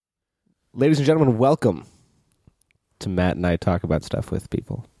Ladies and gentlemen, welcome to Matt and I Talk About Stuff with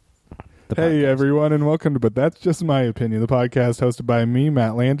People. Hey, everyone, and welcome to But That's Just My Opinion, the podcast hosted by me,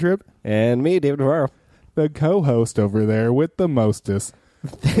 Matt Landrip, and me, David Navarro. the co-host over there with the mostest.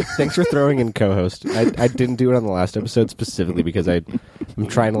 Thanks for throwing in co-host. I didn't do it on the last episode specifically because I'm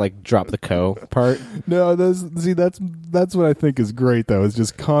trying to like drop the co part. No, that's what I think is great, though, is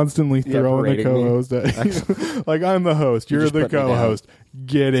just constantly throwing the co-host at like, I'm the host, you're the co-host.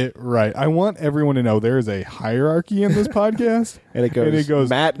 Get it right. I want everyone to know there is a hierarchy in this podcast. And it goes,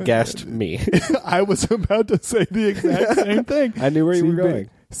 Matt guessed me. I was about to say the exact same thing. I knew where you were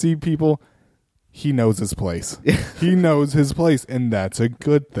going. See, people, he knows his place. He knows his place, and that's a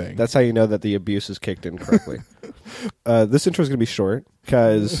good thing. That's how you know that the abuse is kicked in correctly. This intro is going to be short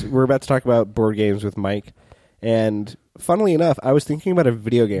because we're about to talk about board games with Mike. And funnily enough, I was thinking about a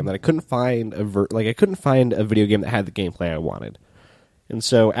video game that I couldn't find I couldn't find a video game that had the gameplay I wanted. And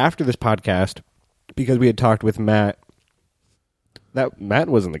so after this podcast, because we had talked with Matt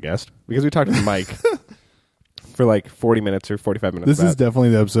wasn't the guest, because we talked with Mike for like 40 minutes or 45 minutes. This is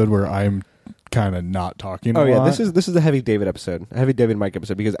definitely the episode where I'm kind of not talking a lot. This is a heavy David episode, a heavy David Mike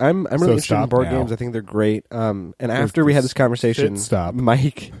episode, because I'm really interested in board games. I think they're great. And after we had this conversation,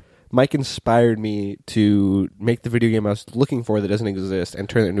 Mike inspired me to make the video game I was looking for that doesn't exist and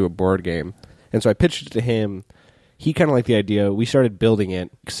turn it into a board game. And so I pitched it to him. He kind of liked the idea. We started building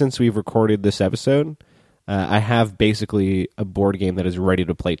it. Since we've recorded this episode, I have basically a board game that is ready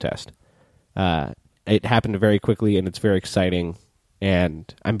to play test. It happened very quickly, and it's very exciting. And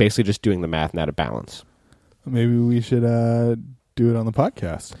I'm basically just doing the math now to balance. Maybe we should do it on the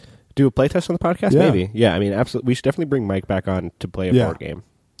podcast. Do a playtest on the podcast? Yeah. Maybe. Yeah, I mean, absolutely. We should definitely bring Mike back on to play a board game.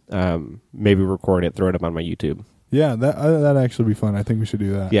 Maybe record it, throw it up on my YouTube. Yeah, that'd actually be fun. I think we should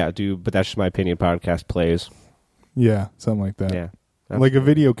do that. Yeah, but that's just my opinion. Podcast plays. Yeah, something like that. Yeah. Like a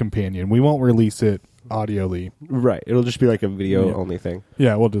video companion. We won't release it audioly. Right. It'll just be like a video-only thing.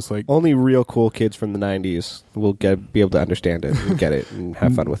 Yeah, we'll just like... Only real cool kids from the 90s will be able to understand it and get it and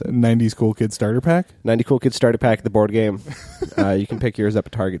have fun with it. 90s Cool Kids Starter Pack? 90 Cool Kids Starter Pack, the board game. You can pick yours up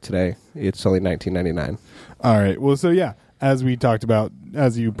at Target today. It's only $19.99. All right. Well, so yeah, as we talked about,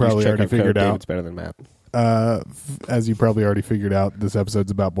 as you probably already figured out... It's better than Matt. As you probably already figured out, this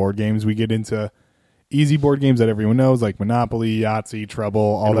episode's about board games. We get into easy board games that everyone knows, like Monopoly, Yahtzee, Trouble,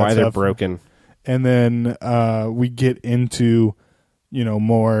 all that stuff. Why they're broken. And then we get into,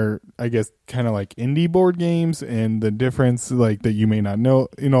 more, I guess, kind of like indie board games and the difference, like, that you may not know.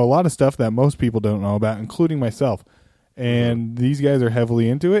 A lot of stuff that most people don't know about, including myself. And these guys are heavily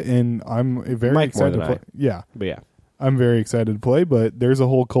into it, and I'm very Mike excited more than to play. Yeah. But yeah. I'm very excited to play, but there's a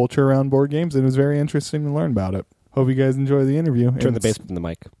whole culture around board games, and it's very interesting to learn about it. Hope you guys enjoy the interview. Turn the basement in the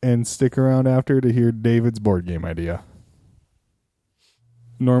mic. And stick around after to hear David's board game idea.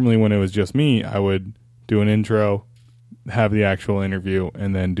 Normally when it was just me, I would do an intro, have the actual interview,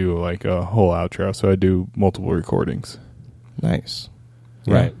 and then do like a whole outro. So I do multiple recordings. Nice.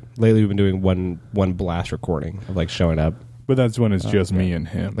 Yeah. Right. Lately we've been doing one blast recording of like showing up. But that's when it's just me and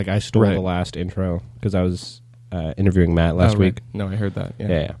him. Like I stole the last intro because I was interviewing Matt last week. No, I heard that.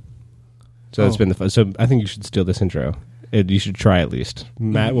 Yeah. So that's been the fun. So I think you should steal this intro. You should try at least.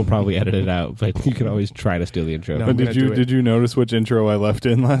 Matt will probably edit it out, but you can always try to steal the intro. No, but did you notice which intro I left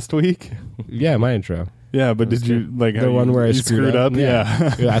in last week? Yeah, my intro. Yeah, but did you like the one where I screwed up?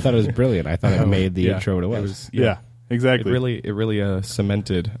 Yeah. Yeah, I thought it was brilliant. I thought it made the intro what it was. Yeah, exactly. It really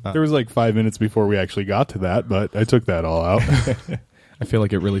cemented. There was like 5 minutes before we actually got to that, but I took that all out. I feel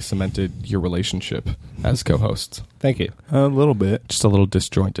like it really cemented your relationship as co-hosts. Thank you. A little bit. Just a little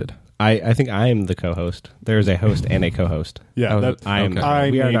disjointed. I think I am the co-host. There's a host and a co-host. Yeah,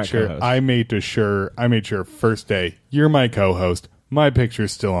 I made sure first day you're my co-host. My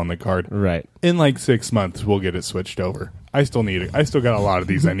picture's still on the card. Right. In like 6 months, we'll get it switched over. I still got a lot of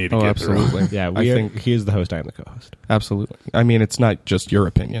these I need to get through. Absolutely. Yeah, I think he is the host. I am the co-host. Absolutely. I mean, it's not just your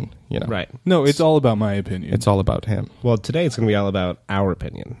opinion, Right. No, it's all about my opinion. It's all about him. Well, today it's going to be all about our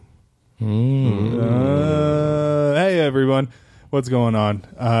opinion. Hey, everyone. What's going on?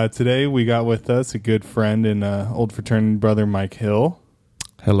 Today we got with us a good friend and old fraternity brother, Mike Hill.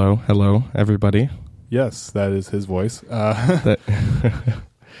 Hello, everybody. Yes, that is his voice.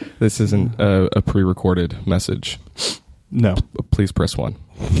 This isn't a pre-recorded message. No. Please press 1.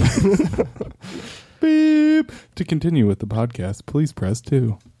 Beep. To continue with the podcast, please press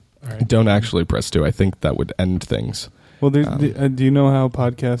 2. All right. Don't actually press 2. I think that would end things. Well, do you know how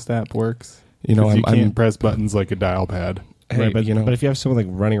podcast app works? You can't press buttons like a dial pad. Hey, right, but if you have someone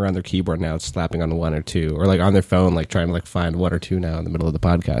like running around their keyboard now, it's slapping on 1 or 2, or like on their phone, like trying to like find 1 or 2 now in the middle of the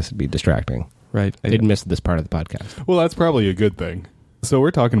podcast, it'd be distracting. Right. They'd miss this part of the podcast. Well, that's probably a good thing. So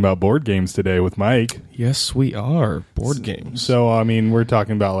we're talking about board games today with Mike. Yes, we are. Board games. So, I mean, we're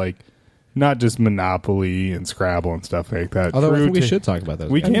talking about, like, not just Monopoly and Scrabble and stuff like that. Although I think we should talk about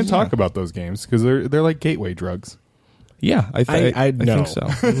those. We can't talk about those games because they're like gateway drugs. Yeah, I think so.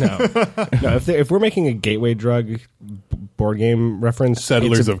 No, if we're making a gateway drug board game reference,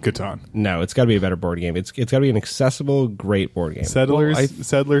 Settlers of Catan. No, it's got to be a better board game. It's got to be an accessible, great board game.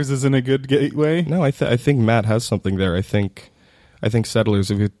 Settlers isn't a good gateway. No, I think Matt has something there. I think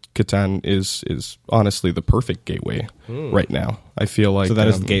Settlers of Catan is honestly the perfect gateway right now. I feel like so that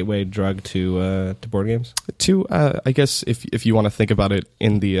is the gateway drug to board games. I guess if you want to think about it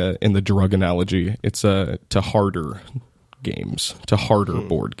in the drug analogy, it's to harder games, to harder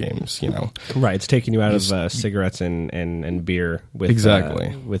board games. Right? It's taking you out of cigarettes and beer with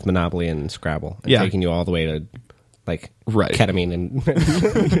exactly with Monopoly and Scrabble, and taking you all the way to like ketamine and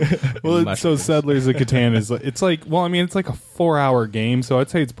well, so Settlers of Catan is it's like a 4-hour game, so I'd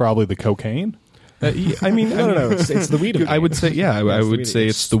say it's probably the cocaine. No, it's the weed. I would say, I would say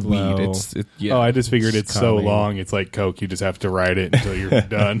it's the weed. Oh, I just figured it's so long. It's like Coke. You just have to ride it until you're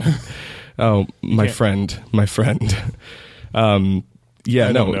done. Oh, my friend. I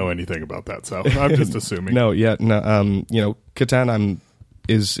don't know anything about that, so I'm just assuming. Catan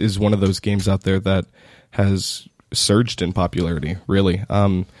is one of those games out there that has surged in popularity, really,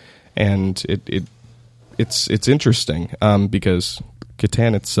 and it's interesting because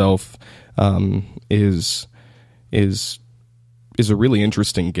Catan itself is a really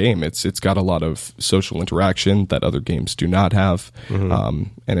interesting game. It's got a lot of social interaction that other games do not have, and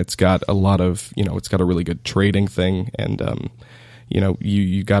it's got a lot of it's got a really good trading thing, and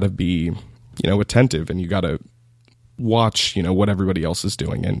you got to be attentive, and you got to watch what everybody else is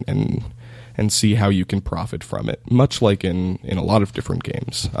doing, and see how you can profit from it, much like in a lot of different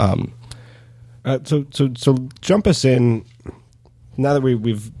games. So jump us in. Now that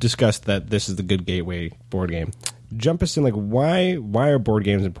we've discussed that this is the good gateway board game, jump us in. Like, why are board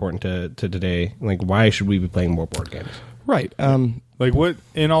games important to today? Like, why should we be playing more board games? Right. Like what?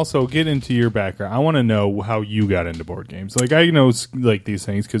 And also get into your background. I want to know how you got into board games. Like I know like these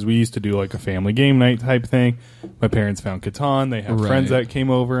things because we used to do like a family game night type thing. My parents found Catan. They had friends that came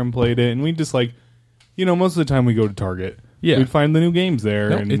over and played it, and we just like, most of the time we go to Target. Yeah, we'd find the new games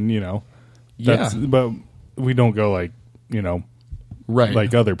there, but we don't go like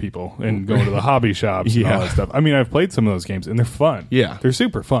like other people and go to the hobby shops and all that stuff. I mean, I've played some of those games and they're fun. Yeah, they're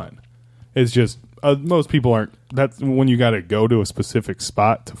super fun. It's just most people aren't. That's when you got to go to a specific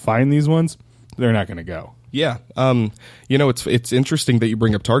spot to find these ones. They're not going to go. Yeah, it's interesting that you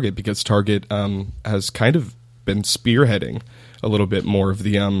bring up Target because Target has kind of been spearheading a little bit more of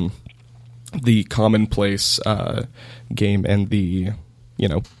the commonplace game and the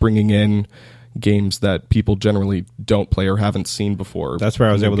bringing in games that people generally don't play or haven't seen before. That's where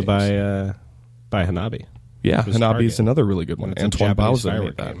I was able to buy Hanabi. Yeah, Hanabi is another really good one. Antoine Bauza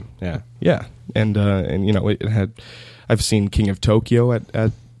made that. Yeah, and it had. I've seen King of Tokyo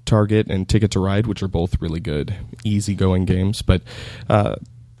at Target and Ticket to Ride, which are both really good, easygoing games. But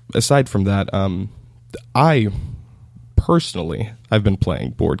aside from that, I personally I've been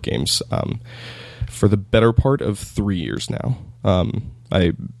playing board games for the better part of 3 years now.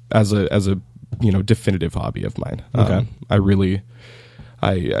 I as a definitive hobby of mine. Okay.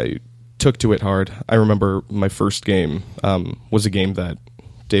 I took to it hard. I remember my first game was a game that,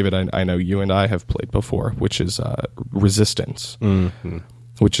 David, I know you and I have played before, which is Resistance. Mm-hmm.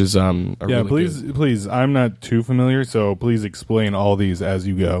 Which is please, I'm not too familiar, so please explain all these as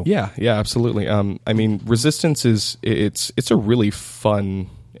you go. Yeah, absolutely. I mean, Resistance it's a really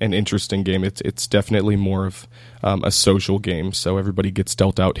fun and interesting game. It's definitely more of a social game, so everybody gets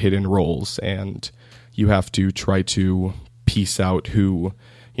dealt out hidden roles, and you have to try to piece out who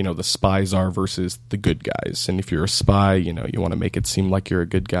the spies are versus the good guys. And if you're a spy, you want to make it seem like you're a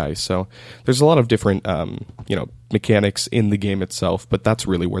good guy. So there's a lot of different mechanics in the game itself, but that's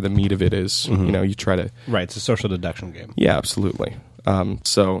really where the meat of it is. Mm-hmm. You try to it's a social deduction game. Yeah, absolutely.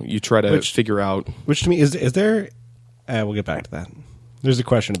 So you try to figure out, which to me is there. We'll get back to that. There's a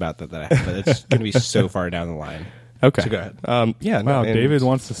question about that I have, but it's going to be so far down the line. Okay. So go ahead. Wow, David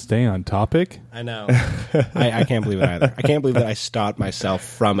wants to stay on topic? I know. I can't believe it either. I can't believe that I stopped myself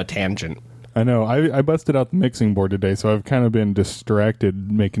from a tangent. I know. I busted out the mixing board today, so I've kind of been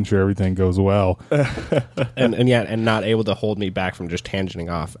distracted making sure everything goes well. and not able to hold me back from just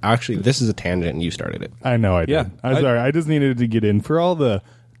tangenting off. Actually, this is a tangent and you started it. I know I did. Yeah, I'm sorry. I just needed to get in for all the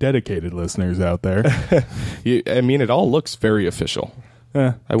dedicated listeners out there. It all looks very official.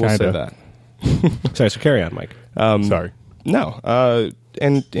 I will say that. Sorry, so carry on, Mike. Sorry. No.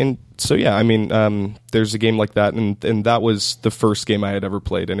 so yeah, I mean, there's a game like that, and that was the first game I had ever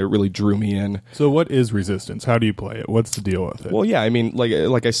played, and it really drew me in. So what is Resistance? How do you play it? What's the deal with it? Well, yeah, I mean,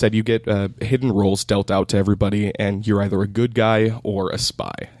 like I said, you get hidden roles dealt out to everybody, and you're either a good guy or a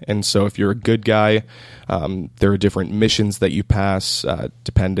spy. And so if you're a good guy, there are different missions that you pass,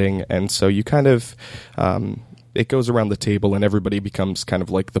 depending, and so you kind of... it goes around the table and everybody becomes kind of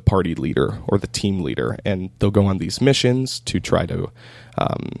like the party leader or the team leader, and they'll go on these missions to try to,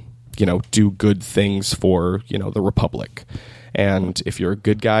 do good things for, the Republic. And if you're a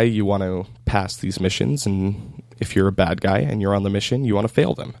good guy, you want to pass these missions, and if you're a bad guy and you're on the mission, you want to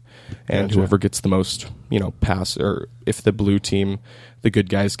fail them. And Gotcha. Whoever gets the most, pass, or if the blue team, the good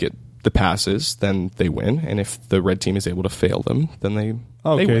guys get the passes, then they win, and if the red team is able to fail them, then they win.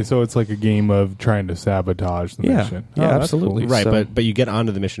 So it's like a game of trying to sabotage the mission. Yeah, absolutely. Right, So, but you get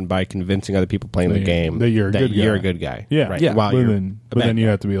onto the mission by convincing other people playing the game that you're a good guy. Yeah, right. Yeah. While but then you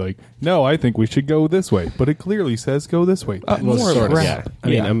have to be like, no, I think we should go this way, but it clearly says go this way. more sort of, crap.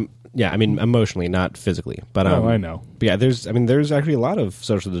 yeah. I mean, emotionally, not physically, but I know. But yeah, there's actually a lot of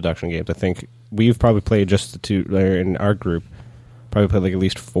social deduction games. I think we've probably played just the two in our group. Probably played like at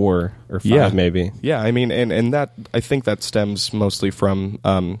least 4 or 5, maybe. Yeah, I mean, and that, I think that stems mostly from,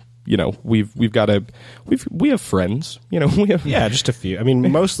 we have friends, we have just a few. I mean,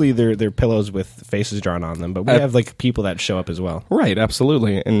 mostly they're pillows with faces drawn on them, but we have like people that show up as well. Right,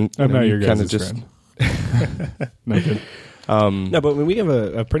 absolutely, and I'm not your kind guys' friend. No good. No, but we have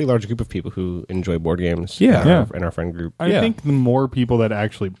a pretty large group of people who enjoy board games. Yeah. In our friend group. I think the more people that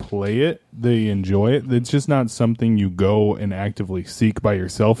actually play it, they enjoy it. It's just not something you go and actively seek by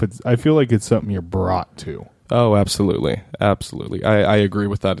yourself. I feel like it's something you're brought to. Oh, absolutely. I agree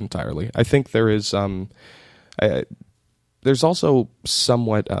with that entirely. I think there is there's also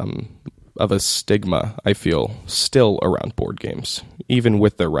somewhat of a stigma, I feel, still around board games, even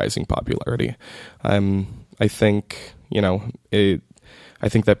with their rising popularity. I think, I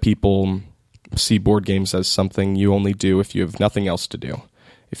think that people see board games as something you only do if you have nothing else to do.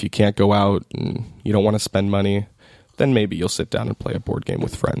 If you can't go out and you don't want to spend money, then maybe you'll sit down and play a board game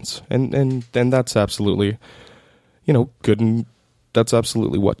with friends. And then that's absolutely, good, and that's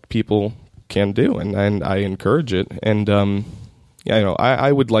absolutely what people can do, and I encourage it. And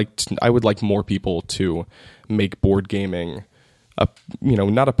I would like more people to make board gaming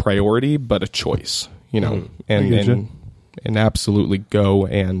not a priority but a choice. And absolutely go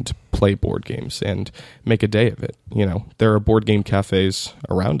and play board games and make a day of it. There are board game cafes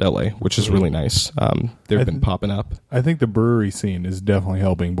around LA, which is really nice. They've been popping up. I think the brewery scene is definitely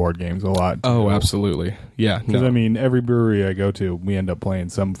helping board games a lot. Oh, absolutely. Yeah. Because, every brewery I go to, we end up playing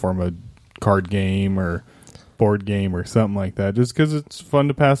some form of card game or board game or something like that, just because it's fun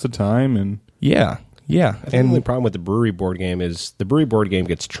to pass the time. And yeah. I think the only problem with the brewery board game is the brewery board game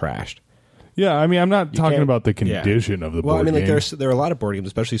gets trashed. Yeah, I mean, I'm not talking about the condition of the board game. Well, there are a lot of board games,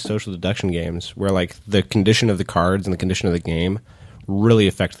 especially social deduction games, where like the condition of the cards and the condition of the game really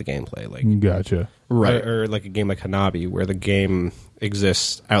affect the gameplay. Like, gotcha. Right. Or like a game like Hanabi, where the game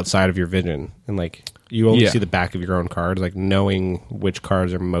exists outside of your vision, and like you only see the back of your own cards. Like knowing which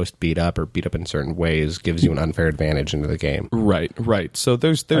cards are most beat up or beat up in certain ways gives you an unfair advantage into the game. Right. So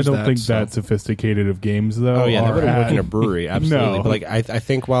there's I don't think that sophisticated of games though. Oh yeah, that wouldn't work in a brewery, absolutely. No. But like I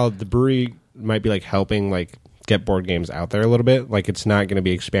think while the brewery might be like helping like get board games out there a little bit, like it's not going to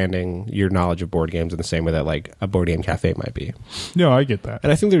be expanding your knowledge of board games in the same way that like a board game cafe might be. No, I get that.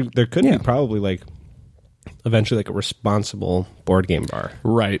 And I think there could be probably like eventually like a responsible board game bar.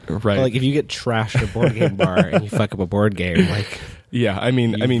 Right. But, like if you get trashed at a board game bar and you fuck up a board game, like I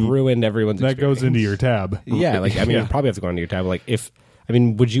mean ruined everyone's that experience. Goes into your tab. Yeah, like I mean you probably have to go into your tab. Like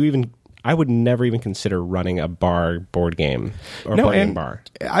would you even? I would never even consider running a board game or board game bar.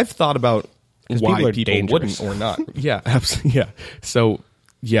 I've thought about why people dangerous. wouldn't or not. Yeah, absolutely. Yeah. So,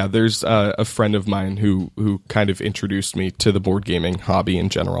 there's a friend of mine who kind of introduced me to the board gaming hobby in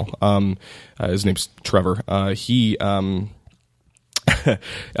general. His name's Trevor. He has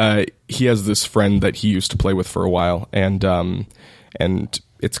this friend that he used to play with for a while, and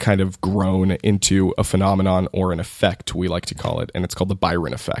it's kind of grown into a phenomenon or an effect, we like to call it, and it's called the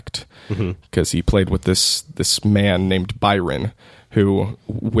Byron effect, because he played with this man named Byron, who,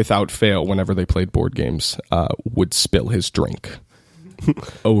 without fail, whenever they played board games, would spill his drink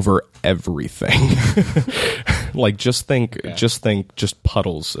over everything. Like just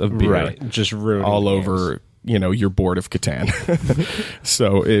puddles of beer, right? Just ruining all over. Your board of Catan.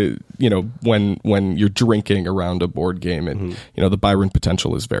 So, when you're drinking around a board game, and the Byron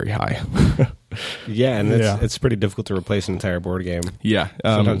potential is very high. Yeah, and it's pretty difficult to replace an entire board game. Yeah.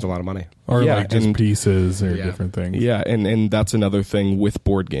 Sometimes a lot of money. Or like just pieces or different things. Yeah, and that's another thing with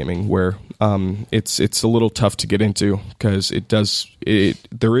board gaming where it's a little tough to get into because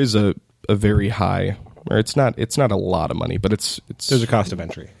there is a very high, or it's not a lot of money, but there's a cost of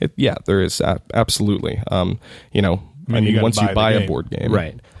entry. There is absolutely. I mean, once you buy a board game,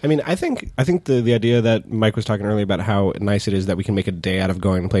 right? I mean, I think the idea that Mike was talking earlier about how nice it is that we can make a day out of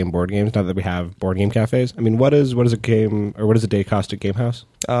going and playing board games now that we have board game cafes. I mean, what is a game, or what does a day cost at Gamehouse?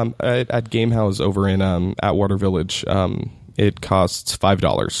 At Gamehouse over in Atwater Village, it costs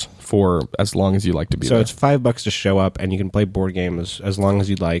 $5 for as long as you like to be there. So it's $5 to show up, and you can play board games as long as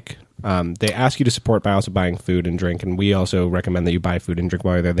you'd like. They ask you to support by also buying food and drink, and we also recommend that you buy food and drink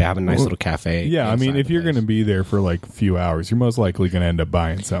while you're there. They have a nice little cafe. Yeah, I mean, if you're going to be there for like a few hours, you're most likely going to end up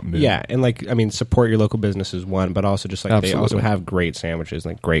buying something. Yeah, and like, I mean, support your local business is one, but also just like Absolutely. They also have great sandwiches,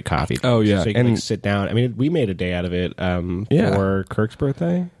 like great coffee. Oh yeah, so you can like sit down. I mean, we made a day out of it for Kirk's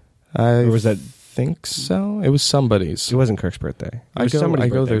birthday. Or was that? Think so. It was somebody's. It wasn't Kirk's birthday. I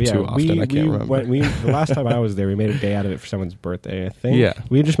go there too often. I can't remember. The last time I was there, we made a day out of it for someone's birthday. I think. Yeah.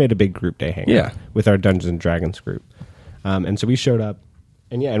 We just made a big group day hangout with our Dungeons and Dragons group, and so we showed up,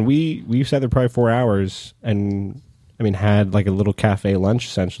 and we sat there probably 4 hours, and I mean had like a little cafe lunch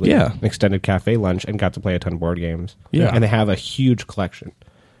essentially, an extended cafe lunch, and got to play a ton of board games. Yeah, and they have a huge collection,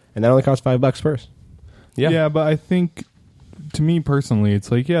 and that only costs $5 first. Yeah, but I think. To me personally, it's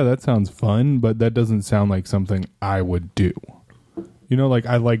like, yeah, that sounds fun, but that doesn't sound like something I would do. You know, like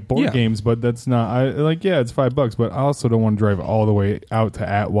I like board games, but that's not. It's $5, but I also don't want to drive all the way out to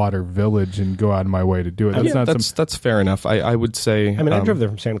Atwater Village and go out of my way to do it. That's fair enough. I would say. I mean, I drove there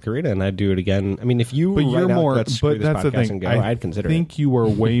from Santa Clarita, and I'd do it again. I mean, if you, but you're more. But that's the thing. I'd consider. I think you are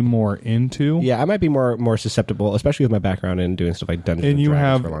way more into. Yeah, I might be more susceptible, especially with my background in doing stuff like Dungeons and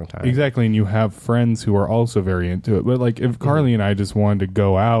Dragons for a long time. Exactly, and you have friends who are also very into it. But like, if Carly and I just wanted to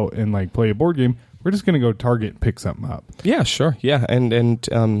go out and like play a board game. We're just going to go Target and pick something up. Yeah, sure. Yeah, and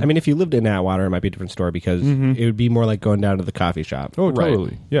I mean, if you lived in Atwater, it might be a different story because it would be more like going down to the coffee shop. Oh,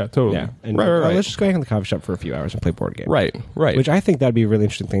 totally. Right. Yeah, totally. Yeah. And let's just go hang in the coffee shop for a few hours and play board games. Right. Which I think that'd be a really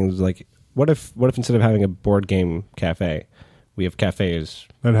interesting thing. Is like, what if instead of having a board game cafe, we have cafes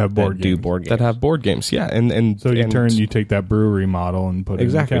that have board games. That have board games, yeah. And so you take that brewery model and put it in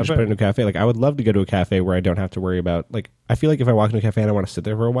a cafe. Just put it in a cafe. Like, I would love to go to a cafe where I don't have to worry about, like, I feel like if I walk into a cafe and I want to sit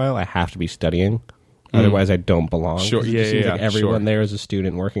there for a while, I have to be studying. Otherwise, I don't belong. Sure, it seems like everyone there is a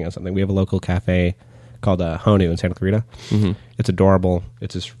student working on something. We have a local cafe called Honu in Santa Clarita. Mm-hmm. It's adorable.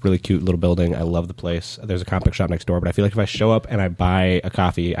 It's this really cute little building. I love the place. There's a comic book shop next door, but I feel like if I show up and I buy a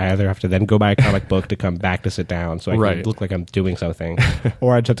coffee, I either have to then go buy a comic book to come back to sit down so I can look like I'm doing something,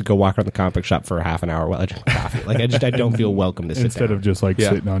 or I just have to go walk around the comic book shop for a half an hour while I drink coffee. Like, I don't feel welcome to sit instead down. of just like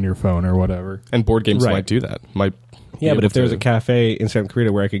sitting on your phone or whatever. And board games might do that. Yeah, but if there was a cafe in Santa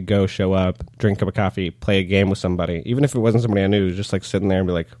Clarita where I could go, show up, drink a cup of coffee, play a game with somebody, even if it wasn't somebody I knew, just like sitting there and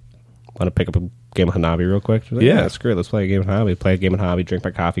be like, want to pick up a game of Hanabi real quick? Like, yeah, screw it. Let's play a game of Hanabi. Play a game of Hanabi, drink my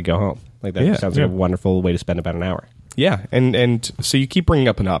coffee, go home. Like, that sounds like a wonderful way to spend about an hour. Yeah, and so you keep bringing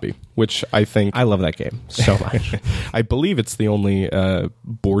up Hanabi, which I think... I love that game so much. I believe it's the only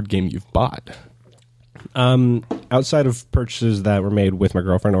board game you've bought. Outside of purchases that were made with my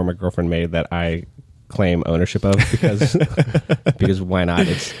girlfriend or my girlfriend made that I claim ownership of because why not?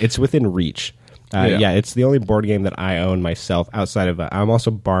 It's within reach. It's the only board game that I own myself outside of I'm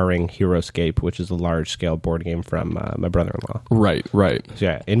also borrowing HeroScape, which is a large-scale board game from my brother-in-law. Right. So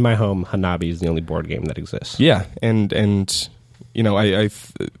yeah, in my home, Hanabi is the only board game that exists. Yeah, and you know, I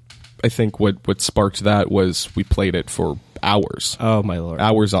think what sparked that was we played it for hours. Oh my Lord.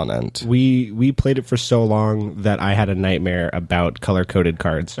 Hours on end. We played it for so long that I had a nightmare about color-coded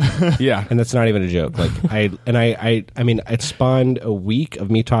cards. Yeah. And that's not even a joke. Like I mean, it spawned a week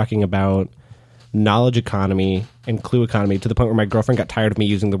of me talking about knowledge economy and clue economy to the point where my girlfriend got tired of me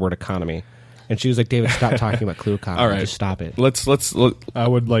using the word economy. And she was like, David, stop talking about clue economy. All right. Just stop it. Let's I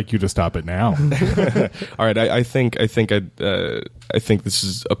would like you to stop it now. All right. I think this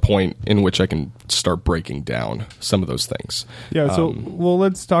is a point in which I can start breaking down some of those things. Yeah. So,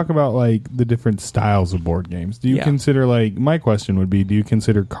 let's talk about like the different styles of board games. Do you consider, like, my question would be, do you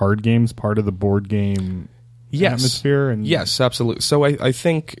consider card games part of the board game atmosphere? And yes, absolutely. So I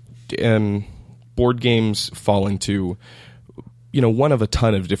think board games fall into, you know, one of a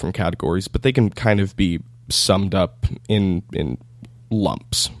ton of different categories, but they can kind of be summed up in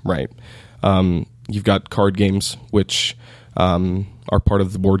lumps, right? You've got card games, which are part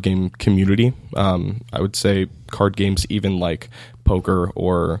of the board game community. I would say card games, even like poker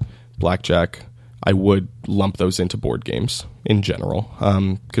or blackjack, I would lump those into board games in general,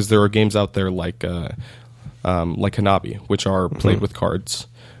 because there are games out there like Hanabi, which are played with cards.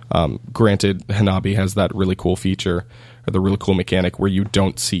 Granted, Hanabi has that really cool feature, or the really cool mechanic where you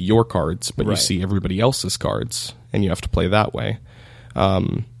don't see your cards, but you see everybody else's cards, and you have to play that way.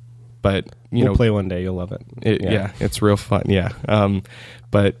 But we'll play one day, you'll love it. Yeah, it's real fun. Yeah,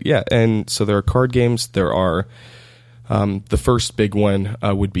 but yeah, and so there are card games. There are the first big one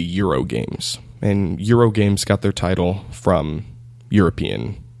would be Euro games, and Euro games got their title from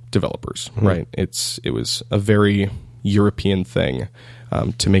European developers. Right? It was a very European thing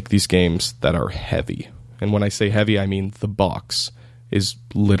to make these games that are heavy. And when I say heavy, I mean the box is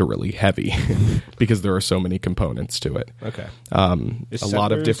literally heavy because there are so many components to it. Okay. A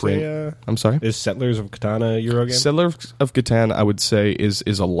lot of different... I'm sorry? Is Settlers of Catan a Euro game? Settlers of Catan, I would say, is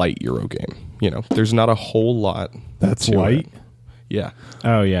a light Euro game. There's not a whole lot. That's light? Yeah.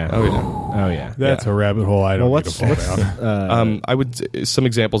 Oh, yeah. Oh, yeah. That's a rabbit hole I don't need to fall down. I would... Some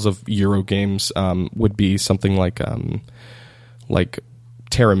examples of Euro games would be something like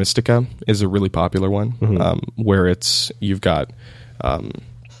Terra Mystica is a really popular one, where you've got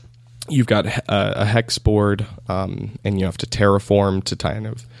a hex board, and you have to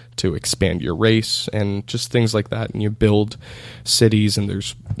terraform to expand your race and just things like that. And you build cities, and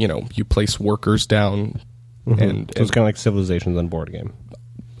there's you place workers down, and so it's kind of like Civilizations on board game,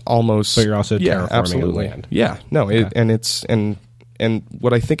 almost. So you're also terraforming the land. Yeah, no, okay. And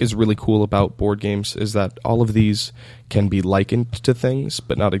what I think is really cool about board games is that all of these can be likened to things,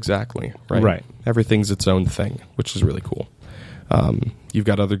 but not exactly, right? Right. Everything's its own thing, which is really cool. You've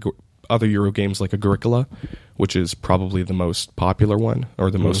got other Euro games like Agricola, which is probably the most popular one,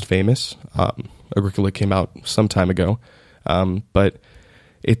 or the most famous. Agricola came out some time ago, but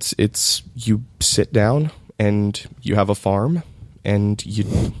it's you sit down and you have a farm, and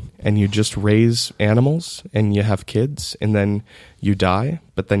you just raise animals, and you have kids, and then you die,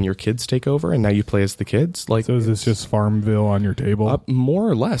 but then your kids take over, and now you play as the kids. So is this just Farmville on your table? More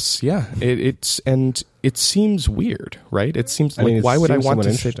or less, yeah. It seems weird, right? It seems like, why would I want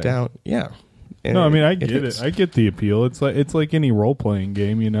to sit down? Yeah. No, I mean, I get it. I get the appeal. It's like any role playing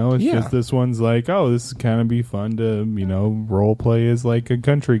game, It's just this one's like, oh, this is kind of be fun to role play as like a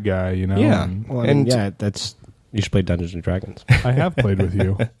country guy, Yeah, that's. You should play Dungeons and Dragons. I have played with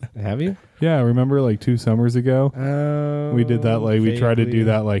you. Have you? Yeah, I remember like 2 summers ago. We did that. We tried to do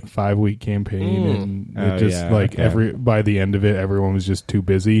that 5-week campaign, and it just by the end of it, everyone was just too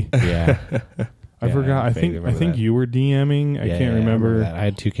busy. Yeah. I forgot. I think you were DMing. I can't remember. I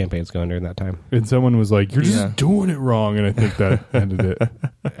had 2 campaigns going during that time, and someone was like, "You're just doing it wrong," and I think that ended it.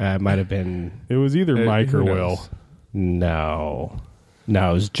 It might have been. It was either Mike or Will. No,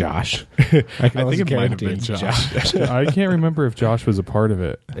 it was Josh. I think it might have been Josh. I can't remember if Josh was a part of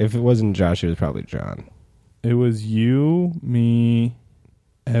it. If it wasn't Josh, it was probably John. It was you, me,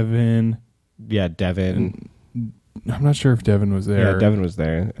 Evan. Yeah, Devin. I'm not sure if Devin was there. Yeah, Devin was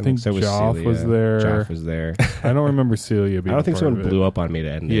there. I think so was Joff was there. Joff was there. I don't remember Celia being I don't think someone blew up on me to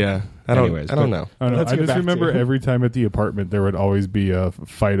end it. Yeah. I don't know. I just remember every time at the apartment there would always be a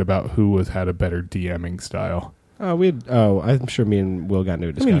fight about who had a better DMing style. I'm sure me and Will got into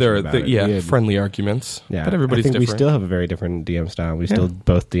a discussion about it. Yeah, friendly arguments. Yeah, but everybody's different. We still have a very different DM style. We still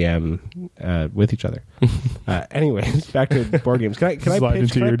both DM with each other. Anyways, back to board games. Can I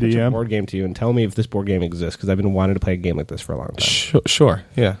pitch a board game to you and tell me if this board game exists? Because I've been wanting to play a game like this for a long time. Sure.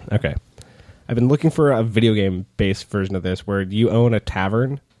 Yeah. Okay. I've been looking for a video game based version of this where you own a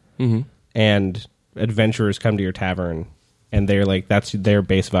tavern, and adventurers come to your tavern, and they're like, that's their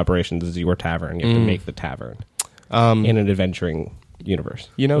base of operations is your tavern. You have to make the tavern. In an adventuring universe.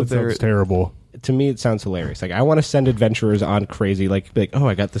 That sounds terrible. To me, it sounds hilarious. Like, I want to send adventurers on crazy, like, oh,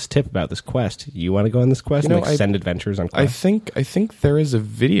 I got this tip about this quest. You want to go on this quest? Send adventurers on quests? I think there is a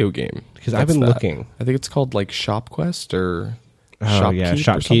video game. Because I've been looking. I think it's called, like, Shop Quest or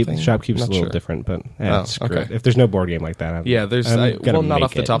Shopkeep. Or Shopkeep's a little different, but okay. If there's no board game like that, not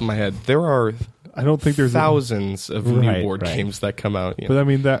off the top of my head. There are I don't think there's thousands of new board games that come out. But I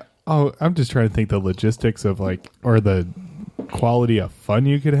mean, I'm just trying to think the logistics of or the quality of fun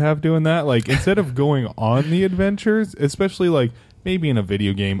you could have doing that. Like, instead of going on the adventures, especially maybe in a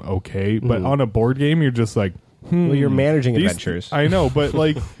video game, okay, but on a board game, you're just like, well, you're managing adventures. I know, but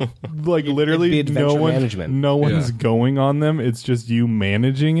literally no one's going on them. It's just you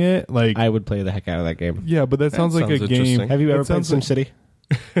managing it. Like, I would play the heck out of that game. Yeah, but that sounds like a game. Have you ever played SimCity?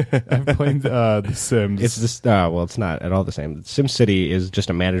 I've played The Sims. It's this. Well, it's not at all the same. SimCity is just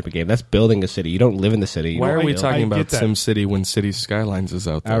a management game. That's building a city. You don't live in the city. Why are we talking about SimCity when City Skylines is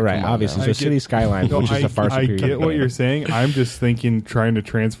out there? All right, obviously. So City Skylines, which is a far superior I get what you're saying. I'm just thinking, trying to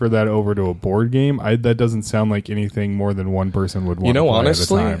transfer that over to a board game. That doesn't sound like anything more than one person would want. to play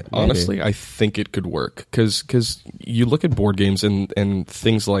honestly, at a time. honestly, I think it could work because you look at board games and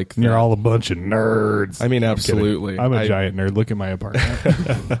things like you're all a bunch of nerds. I mean, absolutely. I'm a giant nerd. Look at my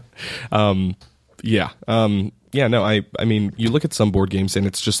apartment. I mean, you look at some board games and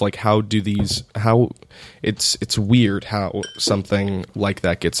it's just like, it's weird how something like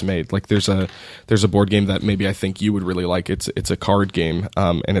that gets made. Like there's a board game that maybe I think you would really like. It's a card game,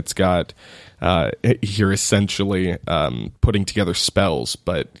 and it's got, you're essentially putting together spells,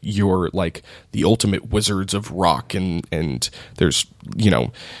 but you're like the ultimate wizards of rock, and there's,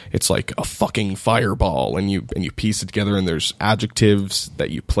 it's like a fucking fireball, and you piece it together, and there's adjectives that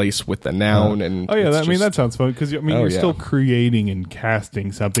you place with the noun. And that sounds fun because you're still creating and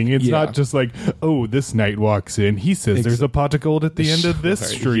casting something. It's not just like, oh, this knight walks in, he says there's a pot of gold at the end of this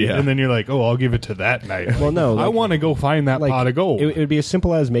street, and then you're like, oh, I'll give it to that knight. Well, no, I want to go find that pot of gold. It would be as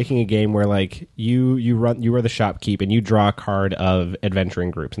simple as making a game where like you are the shopkeep and you draw a card of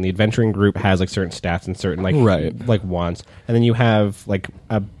adventuring groups, and the adventuring group has like certain stats and certain like wants, and then you have like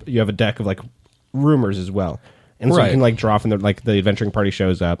a deck of like rumors as well. And so you can like draw from the adventuring party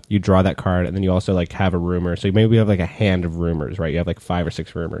shows up, you draw that card, and then you also like have a rumor. So maybe you have like a hand of rumors, right? You have like 5 or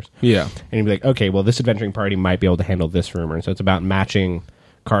 6 rumors. Yeah. And you'd be like, okay, well, this adventuring party might be able to handle this rumor. And so it's about matching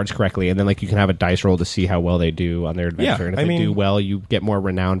cards correctly, and then like you can have a dice roll to see how well they do on their adventure. And if they do well, you get more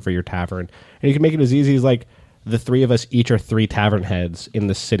renown for your tavern. And you can make it as easy as like the 3 of us each are 3 tavern heads in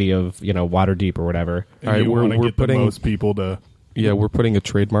the city of Waterdeep or whatever. All right, we're putting the most people to. Yeah, we're putting a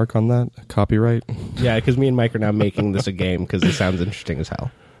trademark on that, copyright. Yeah, because me and Mike are now making this a game because it sounds interesting as hell.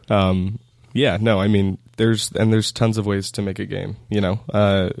 Yeah, no, I mean, there's tons of ways to make a game.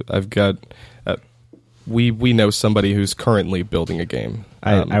 I've got, we know somebody who's currently building a game.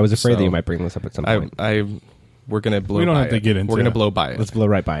 I was afraid that you might bring this up at some point. We're gonna blow. We don't have to get into. We're gonna blow by it. Let's blow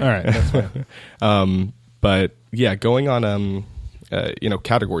right by it. All right, that's fine. But yeah, going on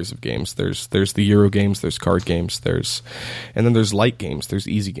categories of games. There's the Euro games, there's card games, and then there's light games, there's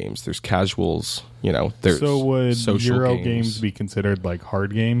easy games, there's casuals. There's so would social Euro games be considered like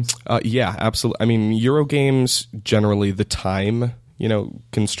hard games? Yeah, absolutely. I mean, Euro games generally the time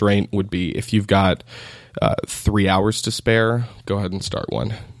constraint would be if you've got 3 hours to spare, go ahead and start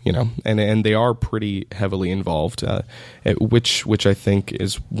one. And they are pretty heavily involved, which I think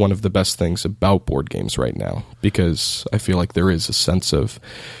is one of the best things about board games right now, because I feel like there is a sense of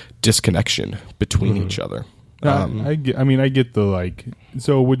disconnection between each other. I get the like.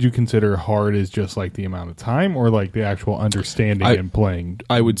 So would you consider hard as just like the amount of time, or like the actual understanding and playing?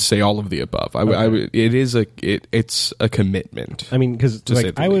 I would say all of the above. It's a commitment. I mean, because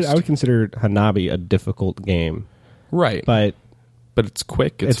I would consider Hanabi a difficult game, right? But it's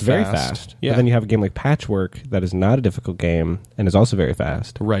quick. It's very fast. Yeah. But then you have a game like Patchwork that is not a difficult game and is also very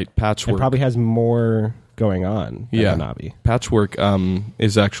fast. Right. Patchwork. And probably has more going on than Hanabi. Patchwork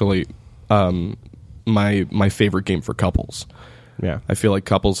is actually my favorite game for couples. Yeah. I feel like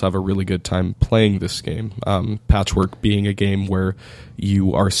couples have a really good time playing this game. Patchwork being a game where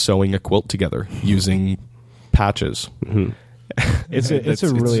you are sewing a quilt together using patches. Mm-hmm. It's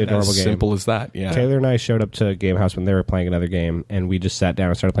a really adorable game. Simple as that. Yeah. Taylor and I showed up to Game House when they were playing another game, and we just sat down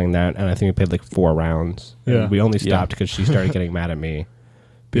and started playing that. And I think we played like 4 rounds. Yeah. And we only stopped because she started getting mad at me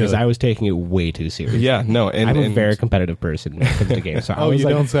because I was taking it way too seriously. Yeah. No. And I'm a very competitive person when it comes to games. So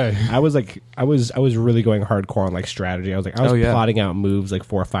don't say. I was really going hardcore on like strategy. I was plotting out moves like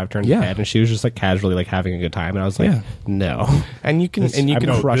 4 or 5 turns ahead, and she was just like casually like having a good time. And I was like, no. And you can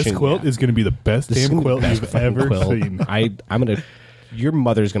crush this quilt is going to be the best damn quilt you've ever seen. I'm gonna. Your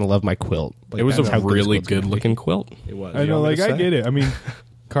mother's gonna love my quilt. Like, it was a really good looking quilt. It was. I know, I get it. I mean,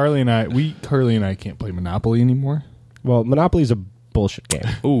 Carly and I can't play Monopoly anymore. Well, Monopoly's a bullshit game.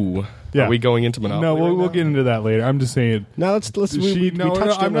 Ooh, yeah. Are we going into Monopoly? No, we'll get into that later. I'm just saying. No, let's.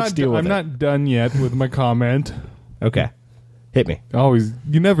 I'm not done yet with my comment. Okay, hit me.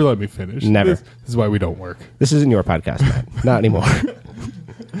 You never let me finish. Never. This is why we don't work. This isn't your podcast, Matt. Not anymore.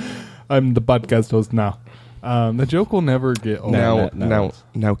 I'm the podcast host now. The joke will never get old.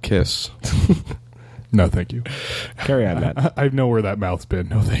 Now kiss. No, thank you. Carry on, Matt. I know where that mouth's been.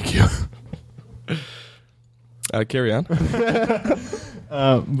 No, thank you. Carry on.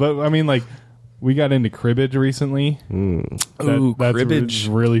 But I mean, like, we got into cribbage recently. Ooh, cribbage,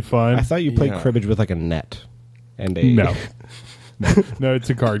 really fun. I thought you played cribbage with like a net and a no. No, it's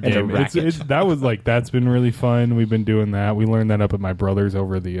a card game. That's been really fun. We've been doing that. We learned that up at my brother's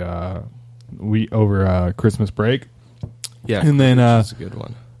over Christmas break. Yeah, and then that's a good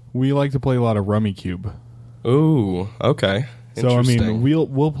one. We like to play a lot of Rummikub. Ooh, okay. So I mean,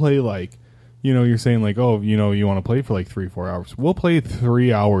 we'll play like, you're saying like, oh, you want to play for like 3-4 hours. We'll play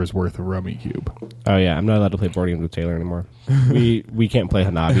 3 hours worth of Rummikub. Oh yeah, I'm not allowed to play board games with Taylor anymore. we can't play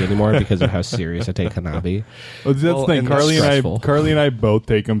Hanabi anymore because of how serious I take Hanabi. Well, that's the thing. Carly and I both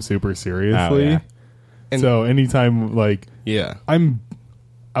take them super seriously. Oh, yeah. So anytime like, yeah,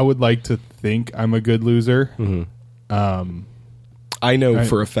 I would like to think I'm a good loser. Mm-hmm. I know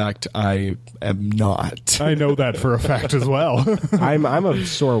for a fact I am not. I know that for a fact as well. I'm a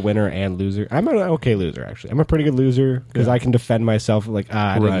sore winner and loser. I'm an okay loser, actually. I'm a pretty good loser because I can defend myself like,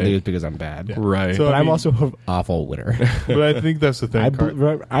 I didn't lose because I'm bad. Yeah. Right. So, but I'm also an awful winner. But I think that's the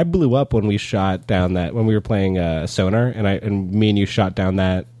thing. I blew up when we shot down when we were playing Sonar, and me and you shot down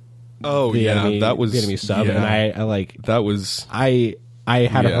that. Oh, that was the enemy sub, yeah. and I like that was. I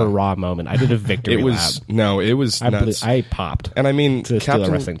had a hurrah moment. I did a victory It was lap. It was nuts. I popped. And I mean, to steal a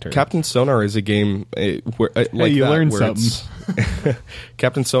wrestling term. Captain Sonar is a game where you learned something.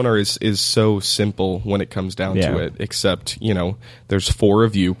 Captain Sonar is so simple when it comes down to it. Except there's 4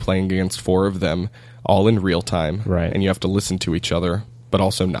 of you playing against 4 of them, all in real time, right? And you have to listen to each other, but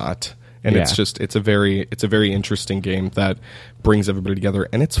also not. And it's a very interesting game that brings everybody together,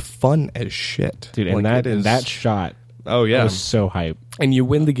 and it's fun as shit, dude. And that shot. Oh yeah, I was so hyped. And you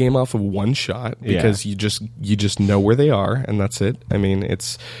win the game off of one shot because you just know where they are, and that's it. I mean,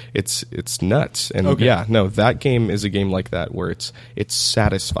 it's nuts. And that game is a game like that where it's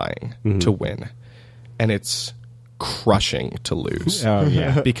satisfying to win, and it's crushing to lose. Oh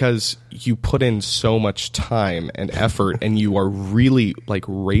yeah, because you put in so much time and effort, and you are really like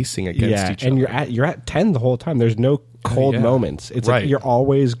racing against each other. And you're at 10 the whole time. There's no cold moments. It's like you're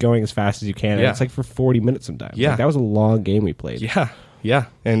always going as fast as you can. And it's like for 40 minutes sometimes. Yeah, like, that was a long game we played. Yeah,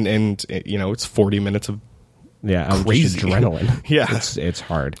 and it's 40 minutes of crazy just adrenaline. Yeah, it's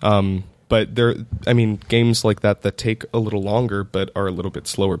hard. But games like that take a little longer but are a little bit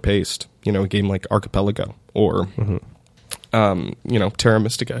slower paced. A game like Archipelago or Terra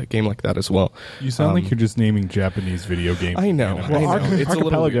Mystica, a game like that as well. You sound like you're just naming Japanese video games. I know. It's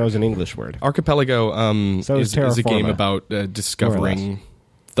Archipelago is an English word. Archipelago is a game about discovering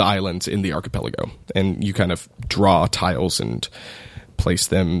the islands in the archipelago, and you kind of draw tiles and place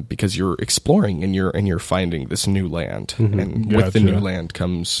them because you're exploring and you're finding this new land, and with the new land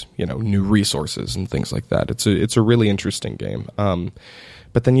comes new resources and things like that. It's a really interesting game.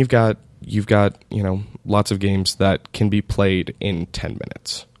 But then you've got lots of games that can be played in 10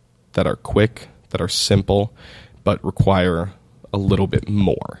 minutes, that are quick, that are simple, but require a little bit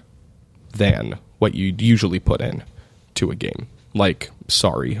more than what you'd usually put in to a game, like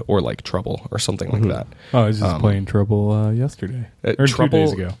Sorry or like Trouble or something like that. Oh, I was just playing Trouble yesterday or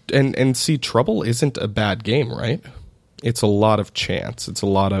Trouble, 2 days ago. And see, Trouble isn't a bad game, right? It's a lot of chance. It's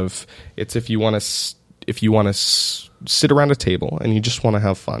if you want to sit around a table and you just want to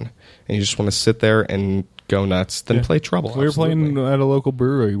have fun and you just want to sit there and go nuts, then play Trouble. We were playing at a local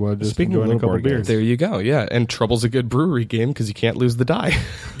brewery while just enjoying a couple beers. There you go. Yeah, and Trouble's a good brewery game because you can't lose the die.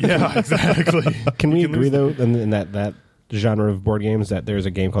 Yeah, exactly. Can we agree though in that genre of board games that there's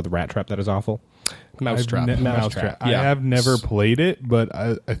a game called Rat Trap that is awful? Mousetrap. Mousetrap. I have never played it, but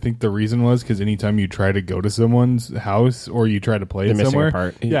I think the reason was because anytime you try to go to someone's house or you try to play it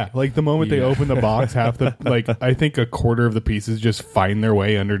somewhere, like the moment they open the box, I think a quarter of the pieces just find their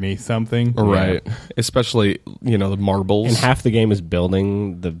way underneath something. Right. Yeah. Especially, the marbles. And half the game is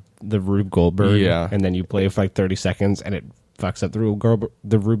building the Rube Goldberg. Yeah. And then you play for like 30 seconds and it fucks up the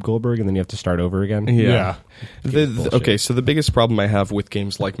Rube Goldberg, and then you have to start over again. Yeah. Okay, so the biggest problem I have with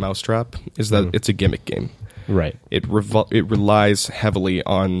games like Mousetrap is that it's a gimmick game. Right. It relies heavily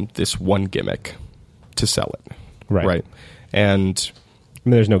on this one gimmick to sell it. Right. And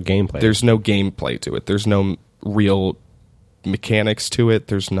there's no gameplay. There's no gameplay to it. There's no real mechanics to it.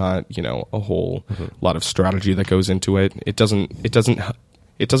 There's not, a whole lot of strategy that goes into it. It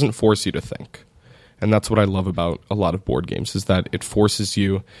doesn't force you to think. And that's what I love about a lot of board games, is that it forces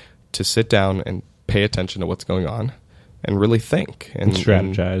you to sit down and pay attention to what's going on and really think and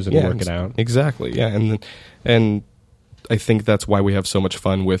strategize and work it out. Exactly. Yeah. And I think that's why we have so much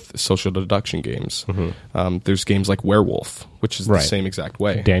fun with social deduction games. There's games like Werewolf, which is the same exact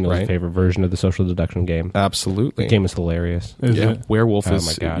way. Daniel's favorite version of the social deduction game. Absolutely. The game is hilarious. Is it? Werewolf is.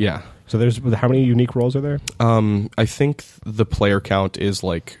 Oh my God. Yeah. So there's how many unique roles are there? I think the player count is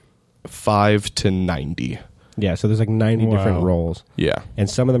like 5 to 90. Yeah, so there's like 90 different roles. Yeah. And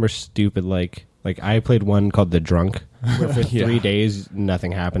some of them are stupid, like Like, I played one called The Drunk, where for 3 days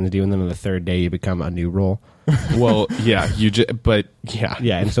nothing happens to you, and then on the third day you become a new role. Well, yeah,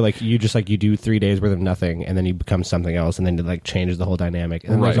 yeah, and so like you do 3 days worth of nothing, and then you become something else, and then it like changes the whole dynamic.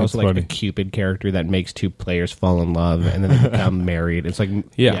 And then there's also like a Cupid character that makes two players fall in love, and then they become married. It's like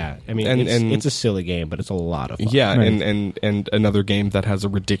I mean, it's a silly game, but it's a lot of fun. Yeah, right. and another game that has a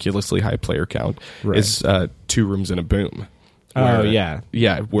ridiculously high player count is Two Rooms and a Boom. Where,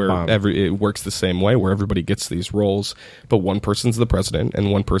 where it works the same way, where everybody gets these roles, but one person's the president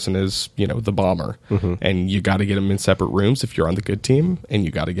and one person is, the bomber, and you got to get them in separate rooms if you're on the good team, and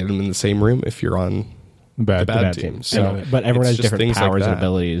you got to get them in the same room if you're on the bad team. So, but everyone has different powers and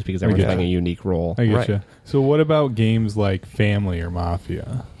abilities because everyone's playing a unique role. I get you. So, what about games like Family or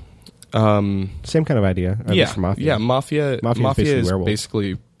Mafia? Same kind of idea. Mafia is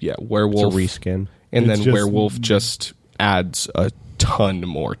basically werewolf. It's a reskin, and then werewolf just adds a ton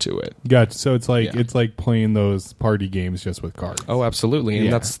more to it. Gotcha. So it's like playing those party games just with cards. Oh, absolutely,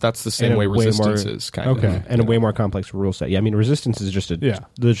 and that's the same way Resistance is kind of. And a way more complex rule set. Yeah, I mean Resistance is just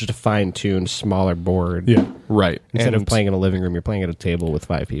a fine-tuned, smaller board. Yeah, right. Instead of playing in a living room, you're playing at a table with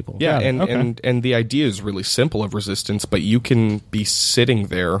 5 people. Yeah, and the idea is really simple of Resistance, but you can be sitting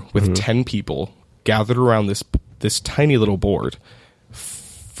there with 10 people gathered around this tiny little board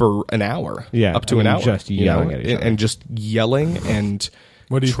for an hour, up to an hour, just yelling at each other. and just yelling and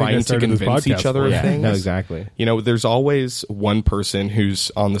what do you trying to convince each other of things. No, exactly. There's always one person who's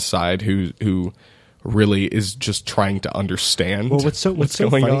on the side who really is just trying to understand. Well, what's so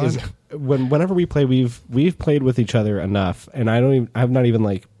funny on is whenever we play, we've played with each other enough, and I'm not even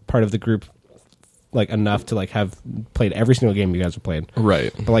like part of the group like enough to like have played every single game you guys have played,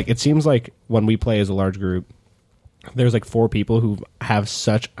 right? But like it seems like when we play as a large group, there's like 4 people who have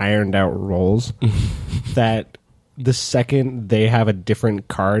such ironed out roles that the second they have a different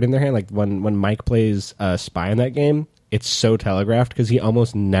card in their hand, like when Mike plays a spy in that game, it's so telegraphed because he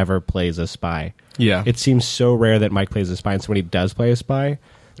almost never plays a spy. Yeah. It seems so rare that Mike plays a spy, and so when he does play a spy,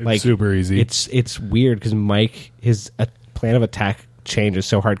 it's super easy. It's weird because Mike, his plan of attack changes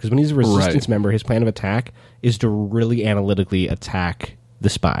so hard because when he's a Resistance member, his plan of attack is to really analytically attack the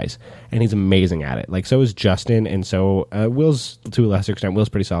spies, and he's amazing at it. Like, so is Justin, and so Will's to a lesser extent. Will's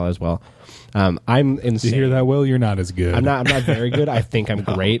pretty solid as well. I'm insane. You hear that, Will? You're not as good. I'm not very good. I think I'm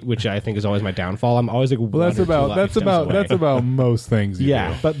great, which I think is always my downfall. I'm always like, well, that's about most things. You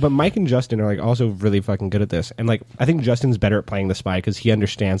do. but Mike and Justin are like also really fucking good at this, and like I think Justin's better at playing the spy because he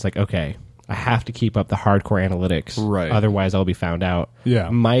understands like, okay, I have to keep up the hardcore analytics, right? Otherwise, I'll be found out.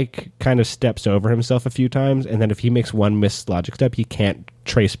 Yeah. Mike kind of steps over himself a few times, and then if he makes one missed logic step, he can't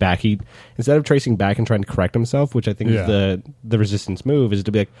trace back. He instead of tracing back and trying to correct himself, which I think is the Resistance move, is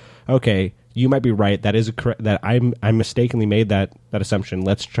to be like, okay, you might be right. That is that I mistakenly made that assumption.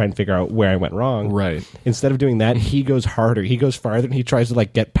 Let's try and figure out where I went wrong. Right. Instead of doing that, he goes harder. He goes farther, and he tries to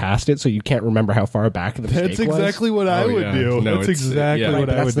like get past it, so you can't remember how far back the mistake was. That's exactly what I would do. No, that's exactly what I would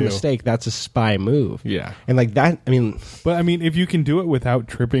do. That's the mistake. That's a spy move. Yeah. And like that, I mean... But I mean, if you can do it without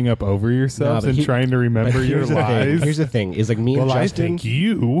tripping up over yourselves and trying to remember your lies... Here's the thing, is like me and Justin...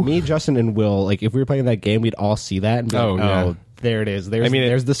 Me, Justin, and Will, like if we were playing that game, we'd all see that and be like, there it is.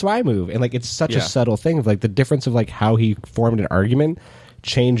 There's the spy move. And like it's such a subtle thing of like the difference of like how he formed an argument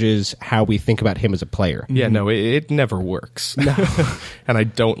changes how we think about him as a player. Yeah, no, it never works. No. And I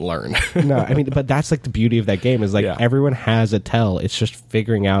don't learn. No, I mean, but that's like the beauty of that game is like everyone has a tell. It's just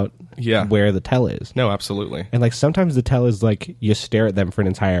figuring out where the tell is. No, absolutely. And like sometimes the tell is like you stare at them for an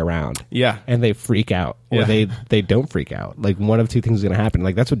entire round. Yeah. And they freak out. Or they don't freak out. Like one of two things is going to happen.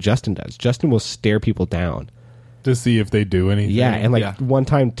 Like that's what Justin does. Justin will stare people down. To see if they do anything. Yeah, and like one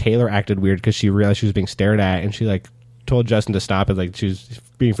time Taylor acted weird because she realized she was being stared at, and she like told Justin to stop it, like she was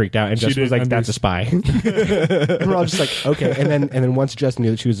being freaked out, and Justin was like, "That's a spy." And we're all just like, "Okay." And then once Justin knew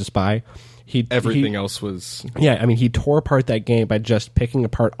that she was a spy, everything else was I mean, he tore apart that game by just picking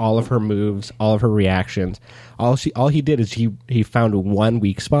apart all of her moves, all of her reactions. All he did is he found one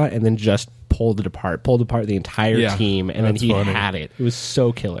weak spot and then just pulled apart the entire team, and then he had it. It was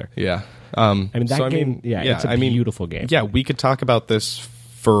so killer. Yeah. I mean that game. It's a beautiful game. Yeah, we could talk about this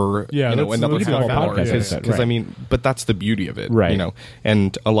for another half hour because I mean, but that's the beauty of it, right?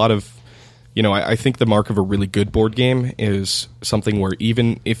 And a lot of I think the mark of a really good board game is something where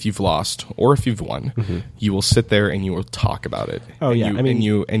even if you've lost or if you've won, you will sit there and you will talk about it. Oh, and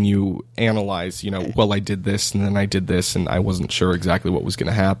you analyze. Well, I did this and then I did this and I wasn't sure exactly what was going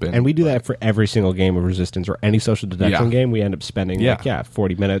to happen. And we do that for every single game of Resistance or any social deduction game. We end up spending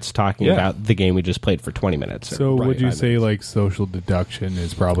 40 minutes talking about the game we just played for 20 minutes. So would you say like social deduction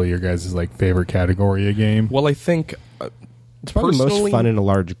is probably your guys' like favorite category of game? Well, I think it's probably the most fun in a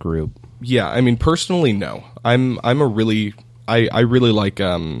large group. Yeah, I mean, personally, no. I really like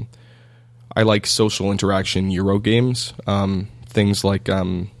I like social interaction Euro games. Things like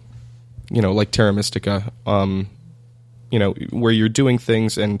like Terra Mystica. Where you're doing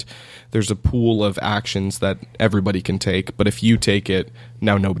things and there's a pool of actions that everybody can take, but if you take it,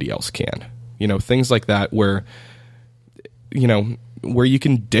 now nobody else can. Things like that where you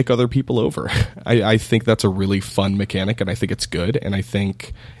can dick other people over. I think that's a really fun mechanic, and I think it's good, and I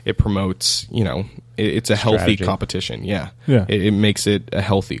think it promotes, it's a healthy competition. Yeah. It makes it a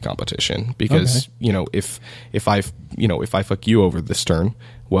healthy competition because, if I fuck you over this turn,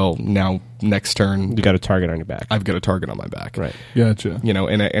 well, now next turn you got a target on your back. I've got a target on my back. Right. Gotcha.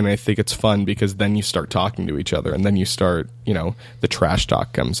 And I think it's fun because then you start talking to each other, and then you start, the trash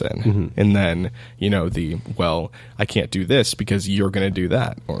talk comes in, and then, I can't do this because you're going to do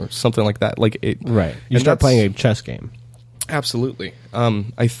that or something like that. Like it. Right. You start playing a chess game. Absolutely.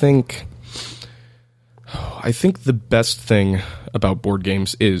 I think the best thing about board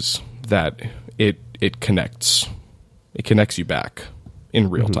games is that it connects. It connects you back in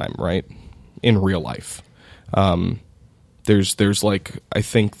real time, right? In real life. There's like, I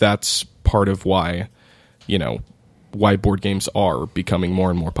think that's part of why, why board games are becoming more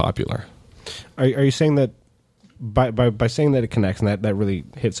and more popular. Are you saying that by saying that it connects and that really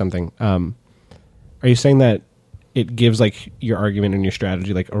hits something? Are you saying that it gives like your argument and your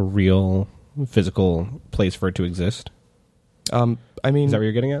strategy like a real physical place for it to exist? I mean, is that what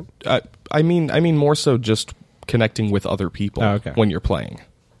you're getting at? I mean more so just connecting with other people when you're playing.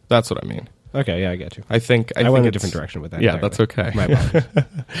 That's what I mean. Okay, yeah, I get you. I think I went a different direction with that. Yeah, that's okay. My apologies.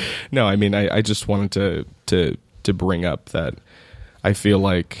 No, I mean, I just wanted to bring up that I feel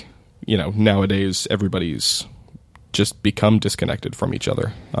like, nowadays everybody's just become disconnected from each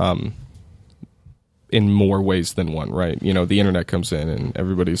other. In more ways than one, right? The internet comes in and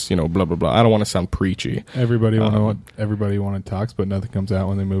everybody's, blah, blah, blah. I don't want to sound preachy. Everybody want to talk, but nothing comes out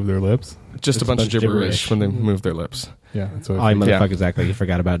when they move their lips. Just a bunch of gibberish when they move their lips. Yeah, that's what motherfuckers act like you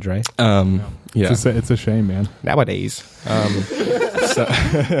forgot about Dre. Yeah. It's a shame, man. Nowadays. I'm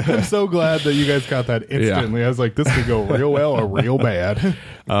so glad that you guys got that instantly. Yeah. I was like, this could go real well or real bad.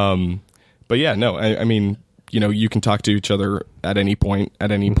 But yeah, no, I mean, you can talk to each other at any point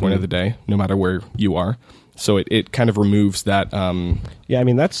point of the day, no matter where you are. So it kind of removes that. Yeah, I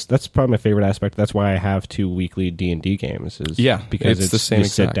mean that's probably my favorite aspect. That's why I have 2 weekly D&D games. Because it's the same. You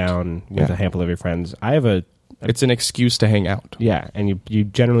sit down with a handful of your friends. I have it's an excuse to hang out. Yeah, and you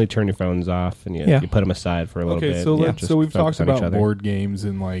generally turn your phones off and you put them aside for a little bit. So we've talked about board games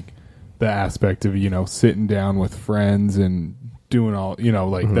and like the aspect of sitting down with friends and doing all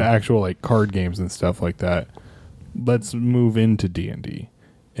the actual like card games and stuff like that. Let's move into D&D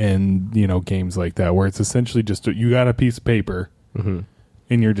and games like that where it's essentially just you got a piece of paper and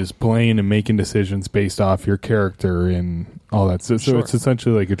you're just playing and making decisions based off your character and all that. So it's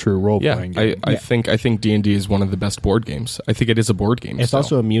essentially like a true role-playing game. I think D&D is one of the best board games. I think it is a board game. It's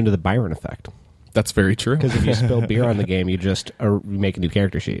also immune to the Byron effect. That's very true. Because if you spill beer on the game, you just make a new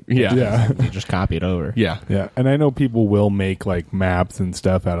character sheet. Yeah. You just copy it over. Yeah. Yeah. And I know people will make like maps and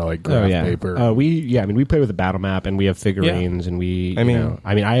stuff out of like graph paper. We play with a battle map and we have figurines and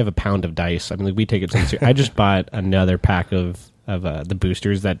I have a pound of dice. I mean, like, we take it seriously. I just bought another pack of the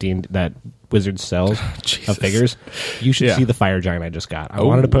boosters that Wizards sells of figures. You should see the fire giant I just got. I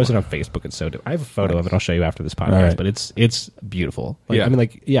wanted to post it on Facebook, and so do I have a photo of it. I'll show you after this podcast. But it's beautiful.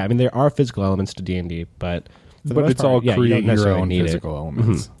 There are physical elements to D&D, but it's all create your own physical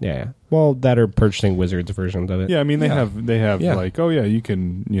elements. Mm-hmm. Yeah. Well, that are purchasing Wizards versions of it. Yeah, I mean they have like, you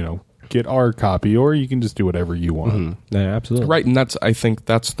can get our copy, or you can just do whatever you want. Mm-hmm. Yeah, absolutely. Right, and I think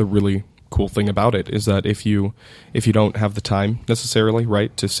that's the really cool thing about it is that if you don't have the time necessarily,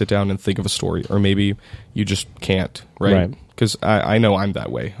 right, to sit down and think of a story, or maybe you just can't, right? Because I know I'm that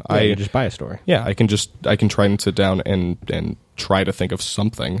way. You just buy a story. Yeah, I can try and sit down and try to think of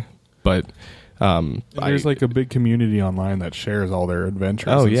something, but there's like a big community online that shares all their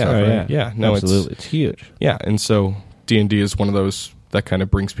adventures. Oh yeah, yeah. No, absolutely, it's huge. Yeah, and so D&D is one of those that kind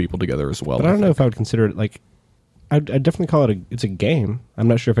of brings people together as well. But I don't know if I would consider it like. I'd definitely call it it's a game. I'm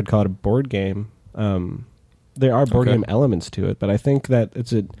not sure if I'd call it a board game. There are board game elements to it, but I think that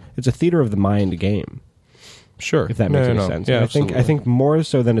it's a theater of the mind game. Sure, if that makes any sense. Yeah, I think more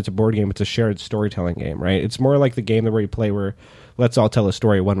so than it's a board game, it's a shared storytelling game, right? It's more like the game where you play where let's all tell a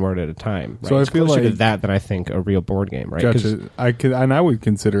story one word at a time. Right? So it's I feel closer like to that than I think a real board game, right? Gotcha. I would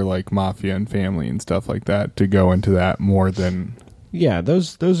consider like Mafia and Family and stuff like that to go into that more than. Yeah,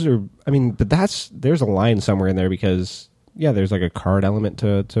 those are. I mean, but there's a line somewhere in there because Yeah, there's like a card element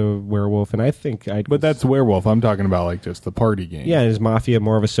to Werewolf, and I think But that's Werewolf. I'm talking about like just the party game. Yeah, is Mafia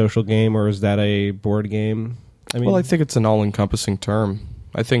more of a social game, or is that a board game? I mean, well, I think it's an all-encompassing term.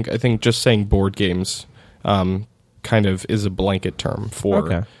 I think just saying board games kind of is a blanket term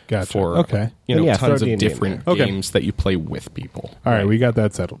for tons of different games that you play with people. All right, we got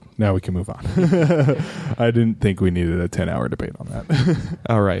that settled. Now we can move on. I didn't think we needed a 10-hour debate on that.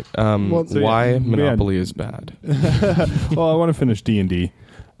 All right. Why Monopoly is bad? Well, I want to finish D&D.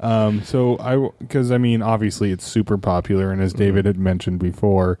 Because obviously it's super popular, and as David had mentioned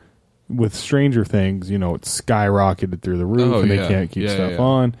before, with Stranger Things, it's skyrocketed through the roof, and they can't keep stuff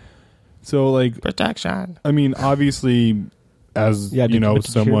on. So, like, protection. Obviously, as someone you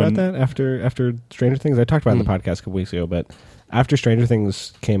hear about that after Stranger Things, I talked about it in the podcast a couple weeks ago. But after Stranger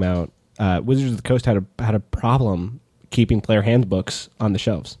Things came out, Wizards of the Coast had a problem keeping player handbooks on the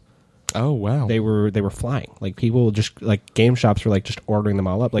shelves. Oh wow! They were flying. Like people just like game shops were like just ordering them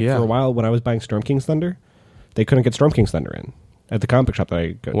all up. Like for a while when I was buying Storm King's Thunder, they couldn't get Storm King's Thunder in at the comic book shop that I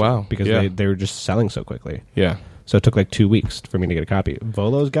go to because they were just selling so quickly. Yeah. So it took like 2 weeks for me to get a copy.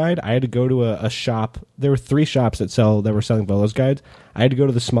 Volo's Guide, I had to go to a shop. There were 3 shops that were selling Volo's Guides. I had to go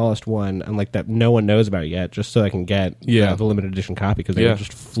to the smallest one, and like that no one knows about yet, just so I can get the limited edition copy because they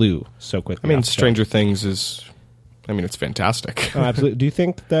just flew so quickly. I mean, Stranger Things is, it's fantastic. Oh, absolutely. Do you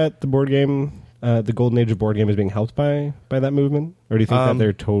think that the board game, the golden age of board game, is being helped by that movement, or do you think that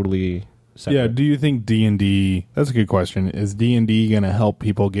they're totally separate? Yeah, do you think D&D, that's a good question, is D&D going to help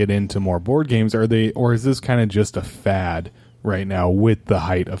people get into more board games? Or is this kind of just a fad right now with the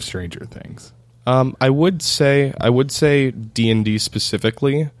height of Stranger Things? I would say D&D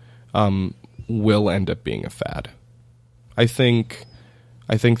specifically will end up being a fad. I think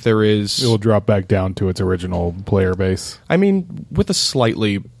there is... It will drop back down to its original player base. With a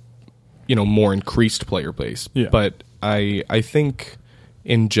slightly, more increased player base. Yeah. But I think...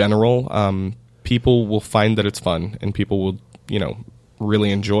 in general, people will find that it's fun, and people will,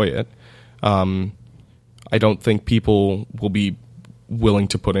 really enjoy it. I don't think people will be willing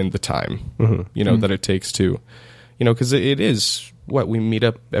to put in the time, that it takes to, because it is we meet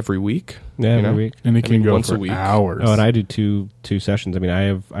up every week. Yeah, every week, and it can go once for a week. Hours. Oh, and I do two sessions.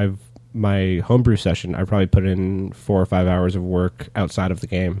 I've my homebrew session. I probably put in 4 or 5 hours of work outside of the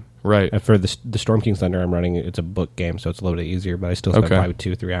game. Right. And for the Storm King's Thunder I'm running, it's a book game, so it's a little bit easier, but I still spend probably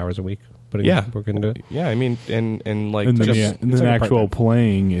 2-3 hours a week putting work into it. Yeah, and then actual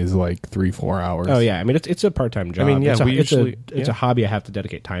playing is like 3-4 hours. Oh yeah, it's a part-time job. It's a hobby I have to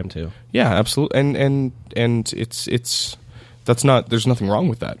dedicate time to. Yeah, absolutely. And it's there's nothing wrong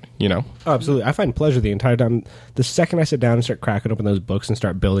with that, Oh, absolutely. I find pleasure the entire time. The second I sit down and start cracking open those books and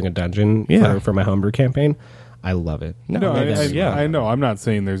start building a dungeon for my homebrew campaign, I love it. I know. I'm not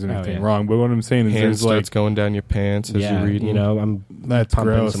saying there's anything wrong, but what I'm saying is there's starts going down your pants as you're reading. I'm pumping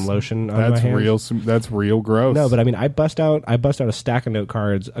gross. some lotion on my hands. That's real gross. No, but I bust out a stack of note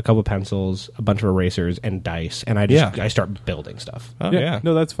cards, a couple pencils, a bunch of erasers, and dice, and I start building stuff. Oh, yeah.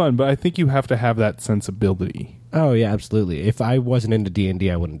 No, that's fun, but I think you have to have that sensibility. Oh yeah, absolutely. If I wasn't into D&D,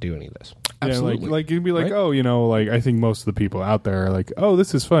 I wouldn't do any of this. Absolutely. Yeah, like you'd be like, right? I think most of the people out there are like, oh,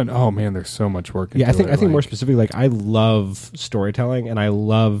 this is fun. Oh man, there's so much work. I think more specifically, like I love storytelling and I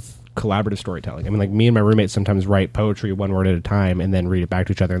love collaborative storytelling. Me and my roommates sometimes write poetry one word at a time and then read it back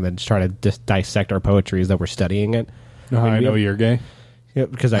to each other and then just try to dissect our poetry as though we're studying it. I know you're gay. Yeah,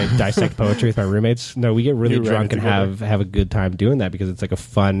 because I dissect poetry with my roommates. No, we get really drunk and have a good time doing that because it's like a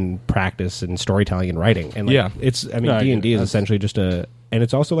fun practice in storytelling and writing. And it's D&D is essentially just and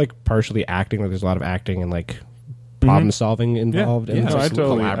it's also like partially acting. Like there's a lot of acting and like problem solving involved. Yeah, I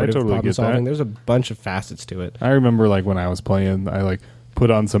totally get that. There's a bunch of facets to it. I remember like when I was playing, I put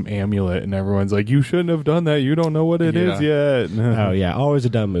on some amulet and everyone's like, you shouldn't have done that, you don't know what it is yet. Oh yeah, always a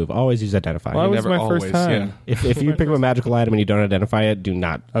dumb move. Always use identify. Well, that was my first time. If you pick up a magical item and you don't identify it, do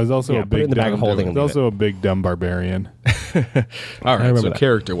not. I was also a big put it in the bag of holding. I was also a big dumb barbarian. All right, so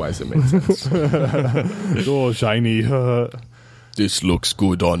character wise it makes sense. Oh, shiny. This looks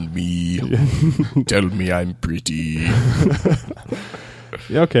good on me. Tell me I'm pretty.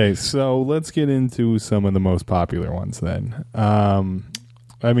 Okay, so let's get into some of the most popular ones then.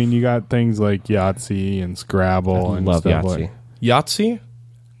 You got things like Yahtzee and Scrabble and love stuff Yahtzee. Yahtzee,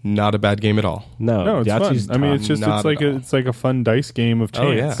 not a bad game at all. No, it's Yahtzee's fun. It's like a fun dice game of chance.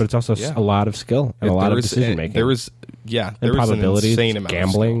 Oh, yeah. But it's also a lot of skill and a lot of decision making. There is probabilities, an insane amount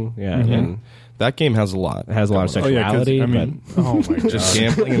gambling. Of yeah, and that game has a lot. It has a lot of sexuality. Oh my god, just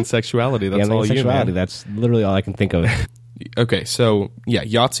gambling and sexuality. That's all you know. That's literally all I can think of. Okay, so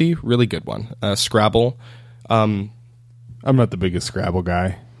Yahtzee, really good one. Scrabble, I'm not the biggest Scrabble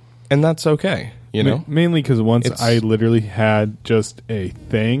guy, and that's okay. You know, mainly because once I literally had just a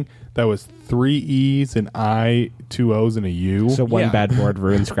thing that was 3 E's, an I, 2 O's, and a U. So one bad board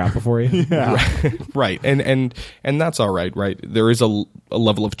ruins Scrapple for you. Yeah, right. And that's all right. Right. There is a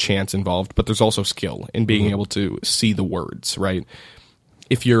level of chance involved, but there's also skill in being able to see the words. Right.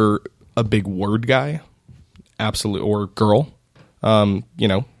 If you're a big word guy, absolutely, or girl, you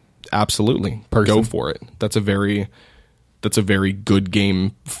know, absolutely, go for it. That's a very good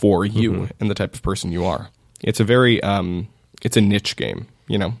game for you and the type of person you are. It's a very it's a niche game.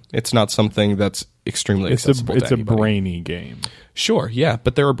 You know, it's not something that's extremely accessible to anybody. It's a brainy game. Sure, yeah,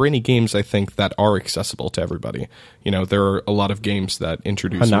 but there are brainy games, I think, that are accessible to everybody. You know, there are a lot of games that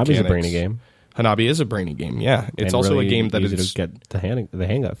introduce Hanabi's mechanics. a brainy game. Hanabi is a brainy game, yeah. It's also really a game that easy is to get the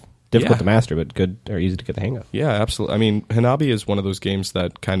hang of. Difficult to master, but good or easy to get the hang of. Yeah, absolutely. I mean, Hanabi is one of those games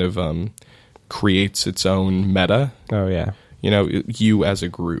that kind of creates its own meta. Oh, yeah. You know, you as a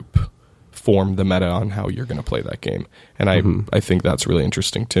group form the meta on how you're going to play that game. And I think that's really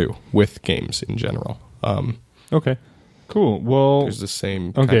interesting, too, with games in general. Okay, cool. Well, there's the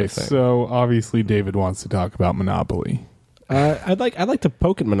same kind of thing. So obviously David wants to talk about Monopoly. I'd like to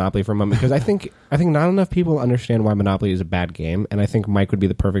poke at Monopoly for a moment because I think not enough people understand why Monopoly is a bad game, and I think Mike would be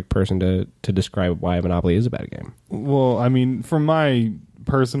the perfect person to describe why Monopoly is a bad game. Well, I mean, from my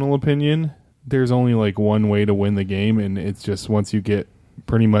personal opinion, there's only like one way to win the game, and it's just once you get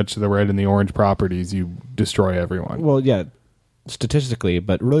pretty much the red and the orange properties, you destroy everyone. Well, yeah, statistically,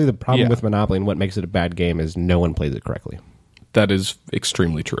 but really the problem with Monopoly and what makes it a bad game is no one plays it correctly. That is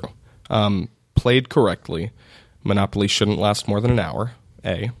extremely true. Played correctly, Monopoly shouldn't last more than an hour,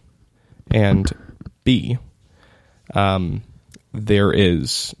 A. And B, there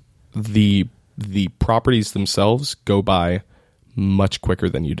is the properties themselves go by much quicker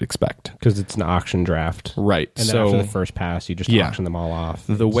than you'd expect. Because it's an auction draft. Right. And then after the first pass, you just auction them all off.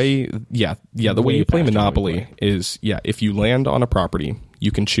 The way you play Monopoly is, if you land on a property,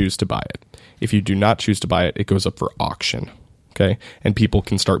 you can choose to buy it. If you do not choose to buy it, it goes up for auction. Okay? And people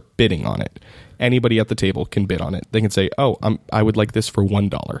can start bidding on it. Anybody at the table can bid on it. They can say, oh, I would like this for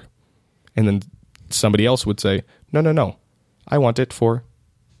 $1. And then somebody else would say, no, I want it for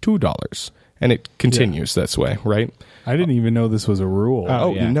 $2. And it continues this way, right? I didn't even know this was a rule.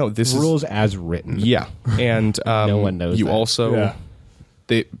 No, this rules as written. Yeah, and no one knows. You that. also,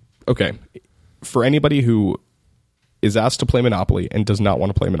 for anybody who is asked to play Monopoly and does not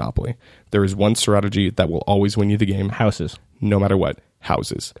want to play Monopoly, there is one strategy that will always win you the game: houses, no matter what.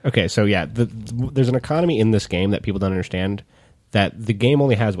 Houses. Okay, so there's an economy in this game that people don't understand. That the game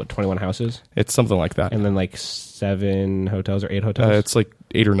only has 21 houses? It's something like that, and then like 7 hotels or 8 hotels. It's like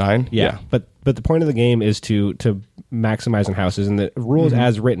 8 or 9. Yeah. But the point of the game is to maximize on houses, and the rules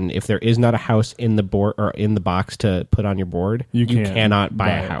as written. If there is not a house in the board or in the box to put on your board, you cannot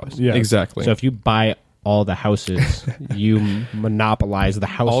buy a house. Yeah, exactly. So if you buy all the houses, you monopolize the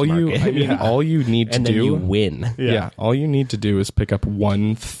house market. All you need to and do, then you win. Yeah. All you need to do is pick up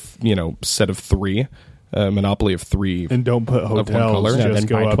one, set of 3. Monopoly of 3, and don't put hotels. Of one color. Just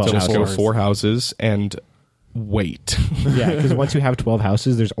go up to just go 4 houses and wait. Yeah, because once you have 12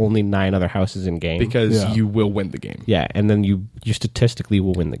 houses, there's only 9 other houses in game. Because you will win the game. Yeah, and then you statistically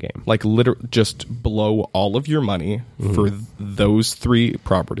will win the game. Like just blow all of your money for those 3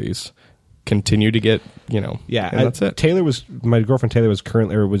 properties. Continue to get, and that's it. My girlfriend Taylor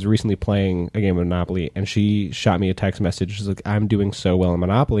was recently playing a game of Monopoly, and she shot me a text message. She's like, "I'm doing so well in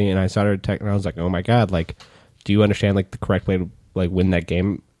Monopoly," and I saw her text, and I was like, "Oh my god! Like, do you understand the correct way to win that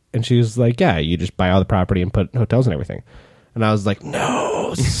game?" And she was like, "Yeah, you just buy all the property and put hotels and everything." And I was like,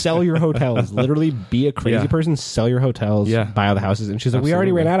 "No, sell your hotels. Literally, be a crazy person. Sell your hotels. Buy all the houses." And she's like, "We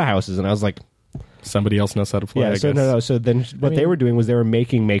already ran out of houses," and I was like. Somebody else knows how to play. Yeah, so no. So then, what they were doing was they were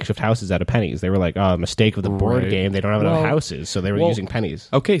making makeshift houses out of pennies. They were like, "Oh, mistake of the board game. They don't have enough houses, so they were using pennies."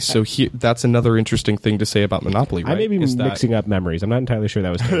 Okay, so that's another interesting thing to say about Monopoly. Right? I may be mixing up memories. I'm not entirely sure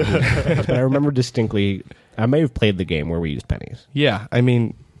that was true, but I remember distinctly. I may have played the game where we used pennies. Yeah, I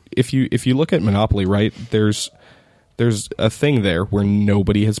mean, if you look at Monopoly, right, there's a thing there where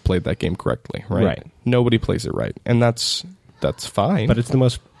nobody has played that game correctly, right? Right. Nobody plays it right, and that's fine. But it's the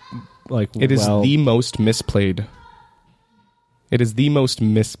most. It is the most misplayed. It is the most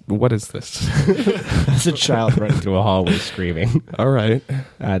What is this? That's a child running through a hallway screaming. All right.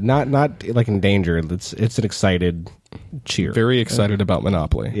 Not like in danger. It's an excited cheer. Very excited about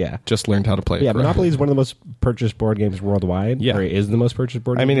Monopoly. Yeah. Just learned how to play it. Yeah, Monopoly is one of the most purchased board games worldwide. Yeah. Or it is the most purchased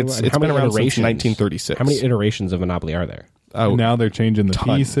board game. I mean, it's been around since 1936. How many iterations of Monopoly are there? Oh, now they're changing the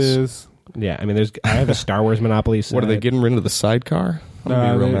pieces. Yeah, I mean, I have a Star Wars Monopoly set. What, are they getting rid of the sidecar?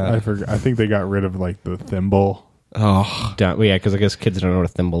 I think they got rid of the thimble. Oh, yeah, because I guess kids don't know what a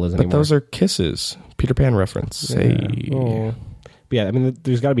thimble is anymore. But those are kisses. Peter Pan reference. Hey. Oh. Yeah, I mean,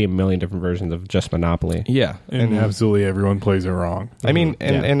 there's got to be a million different versions of just Monopoly. Yeah. And absolutely everyone plays it wrong. I mean,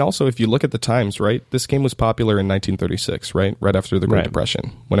 and also if you look at the times, right, this game was popular in 1936, right after the Great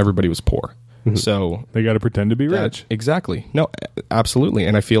Depression, when everybody was poor. Mm-hmm. So they got to pretend to be rich. Exactly. No, absolutely.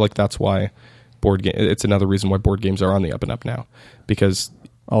 And I feel like that's why it's another reason why board games are on the up and up now, because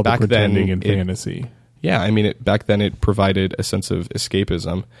all the pretending and fantasy. Yeah, I mean, back then it provided a sense of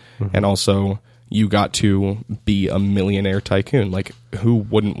escapism, and also you got to be a millionaire tycoon. Like, who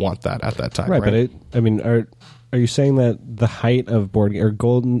wouldn't want that at that time? Right, but are you saying that the height of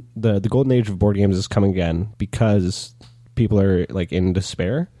the golden age of board games is coming again because people are like in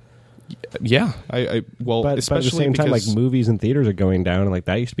despair? Yeah, but especially at the same time, like movies and theaters are going down, and like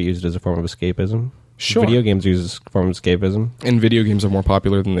that used to be used as a form of escapism. Sure, video games use as a form of escapism, and video games are more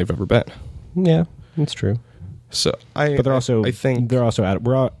popular than they've ever been. Yeah, that's true. So but they're also, I think they're also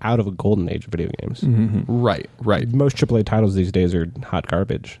we're out of a golden age of video games. Mm-hmm. Right. Most AAA titles these days are hot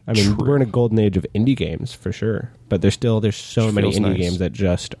garbage. I mean, we're in a golden age of indie games for sure, but there's so many indie games that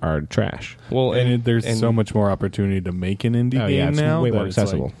just are trash. Well, and there's so much more opportunity to make an indie game now. Way more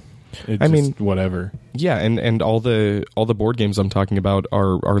accessible. Whatever. Yeah, and all the board games I'm talking about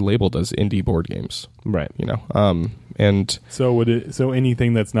are labeled as indie board games, right? You know, and so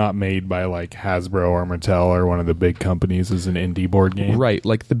anything that's not made by like Hasbro or Mattel or one of the big companies is an indie board game, right?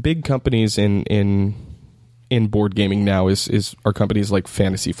 Like the big companies in board gaming now are companies like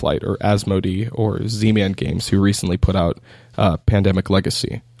Fantasy Flight or Asmodee or Z-Man Games, who recently put out Pandemic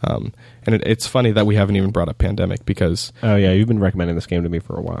Legacy. And it's funny that we haven't even brought up Pandemic because... Oh, yeah, you've been recommending this game to me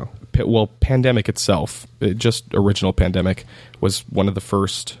for a while. Well, Pandemic itself, just original Pandemic, was one of the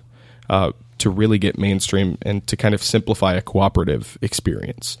first to really get mainstream and to kind of simplify a cooperative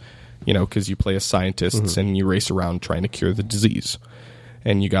experience. You know, because you play as scientists and you race around trying to cure the disease.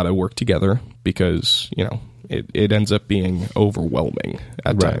 And you got to work together because, you know, it ends up being overwhelming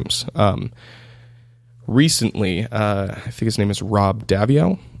at times. Recently, I think his name is Rob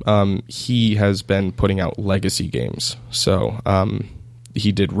Davio. He has been putting out legacy games. So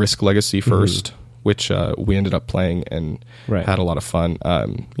he did Risk Legacy first, which we ended up playing and had a lot of fun.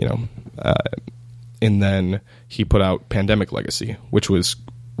 And then he put out Pandemic Legacy, which was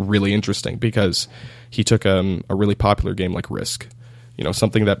really interesting because he took a really popular game like Risk, you know,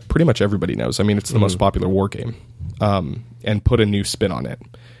 something that pretty much everybody knows. I mean, it's the most popular war game, and put a new spin on it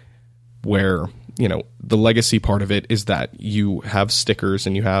where, you know, the legacy part of it is that you have stickers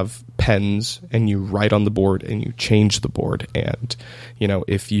and you have pens and you write on the board and you change the board. And, you know,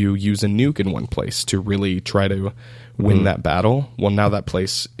 if you use a nuke in one place to really try to win that battle, well, now that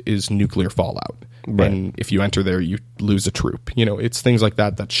place is nuclear fallout. Right. And if you enter there, you lose a troop. You know, it's things like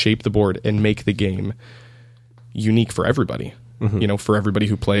that shape the board and make the game unique for everybody. You know, for everybody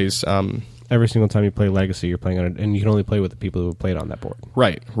who plays. Every single time you play Legacy, you're playing on it, and you can only play with the people who have played on that board.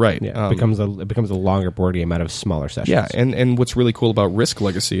 Right. Yeah, it becomes a longer board game out of smaller sessions. Yeah, and what's really cool about Risk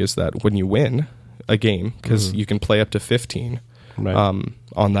Legacy is that when you win a game, because you can play up to 15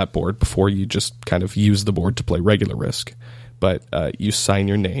 on that board before you just kind of use the board to play regular Risk, but you sign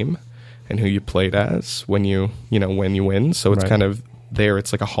your name and who you played as when you win. So it's kind of there.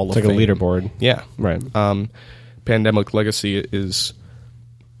 It's like a hall of fame. It's like a leaderboard. Yeah. Right. Pandemic Legacy is,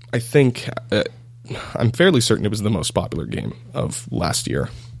 I think, I'm fairly certain it was the most popular game of last year.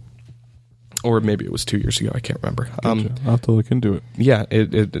 Or maybe it was 2 years ago. I can't remember. I'll have to look into it. Yeah.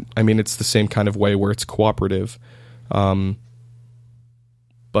 I mean, it's the same kind of way where it's cooperative. But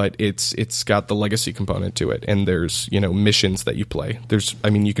it's got the legacy component to it. And there's, you know, missions that you play.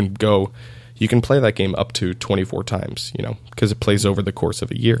 You can play that game up to 24 times, you know, because it plays over the course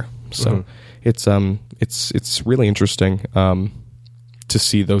of a year. So it's really interesting to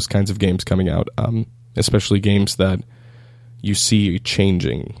see those kinds of games coming out, especially games that you see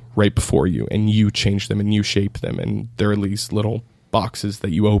changing right before you, and you change them and you shape them, and there are these little boxes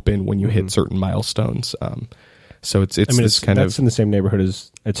that you open when you hit certain milestones. So it's that's in the same neighborhood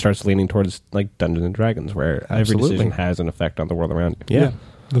as it starts leaning towards like Dungeons and Dragons, where every decision has an effect on the world around you. Yeah,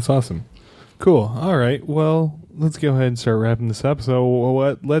 that's awesome. Cool. All right. Well, let's go ahead and start wrapping this up.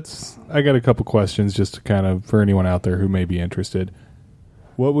 So I got a couple questions just to kind of, for anyone out there who may be interested.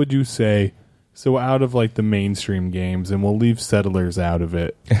 What would you say, so out of like the mainstream games, and we'll leave Settlers out of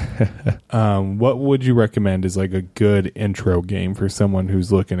it, what would you recommend is like a good intro game for someone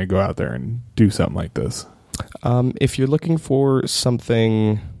who's looking to go out there and do something like this? If you're looking for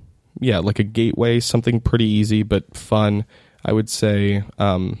something, like a gateway, something pretty easy but fun, I would say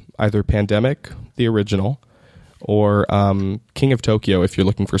either Pandemic, the original, or King of Tokyo if you're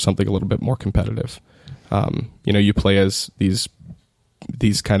looking for something a little bit more competitive. You play as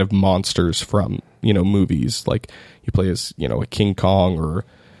these kind of monsters from movies, like you play as a King Kong or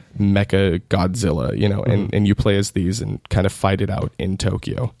Mecha Godzilla, and you play as these and kind of fight it out in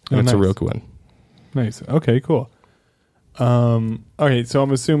Tokyo, and it's nice. A real cool one. Nice. Okay, cool. Okay, so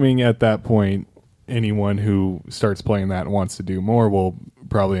I'm assuming at that point, anyone who starts playing that and wants to do more will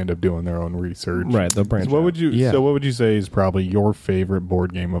probably end up doing their own research. Right, they'll branch out. So what would you say is probably your favorite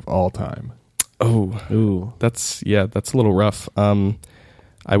board game of all time? Oh, that's a little rough.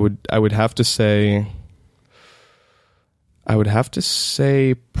 I would have to say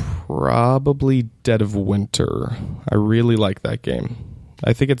probably Dead of Winter. I really like that game.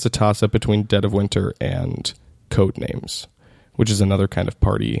 I think it's a toss-up between Dead of Winter and Codenames, which is another kind of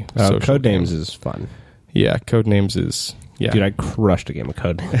party social game. Codenames is fun. Yeah, Codenames is... Yeah. Dude, I crushed a game of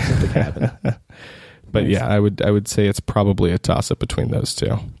Codenames at the cabin. But nice. Yeah, I would say it's probably a toss-up between those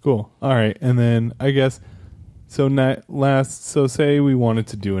two. Cool. All right, and then I guess... So say we wanted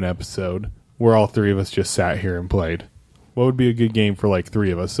to do an episode where all three of us just sat here and played. What would be a good game for like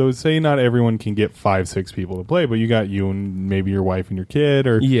three of us? So say not everyone can get 5-6 people to play, but you got you and maybe your wife and your kid,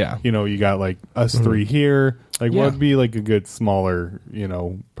 or you got like us three here. Like what would be like a good smaller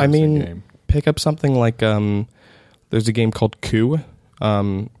game? Pick up something like there's a game called Coup,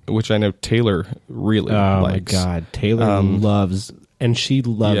 which I know Taylor really likes. Oh my god, Taylor loves. And she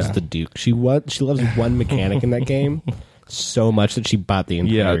loves the Duke. She loves one mechanic in that game so much that she bought the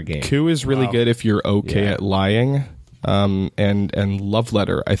entire game. Coup is really good if you're okay at lying. And Love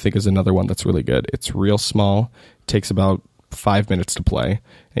Letter, I think, is another one that's really good. It's real small, takes about 5 minutes to play,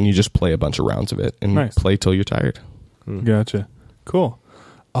 and you just play a bunch of rounds of it and play till you're tired. Gotcha. Cool.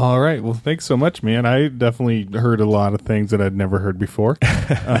 All right. Well, thanks so much, man. I definitely heard a lot of things that I'd never heard before.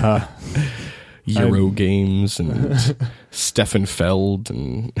 Euro games and Steffenfeld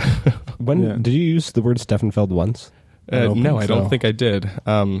and did you use the word Steffenfeld once? No, I don't think I did.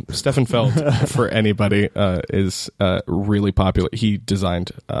 Steffenfeld, for anybody, is really popular. He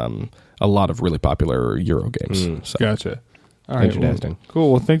designed a lot of really popular Euro games. So. Gotcha. All right. Well,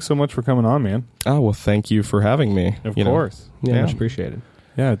 cool. Well, thanks so much for coming on, man. Oh, well, thank you for having me. Of course. Yeah, much appreciated.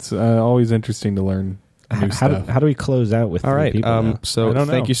 Yeah, it's always interesting to learn. How do we close out with all right people so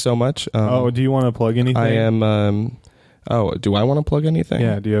thank you so much. Do you want to plug anything? I am do I want to plug anything?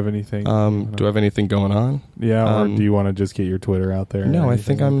 Yeah, do you have anything? Do I have anything going on? Yeah, or do you want to just get your Twitter out there? No, I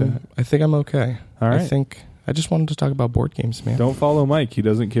think I'm okay. All right. I just wanted to talk about board games, man. Don't follow Mike. He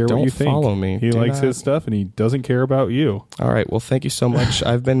doesn't care what you think. Don't follow me. He likes his stuff and he doesn't care about you. All right. Well, thank you so much.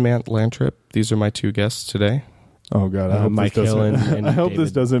 I've been Matt Lantrip. These are my two guests today. Oh God! I hope Mike Hill and I hope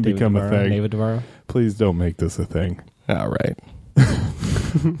this doesn't become a thing. David Navarro. Please don't make this a thing. All right.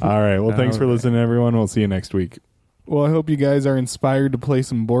 All right. Well, thanks for listening, everyone. We'll see you next week. Well, I hope you guys are inspired to play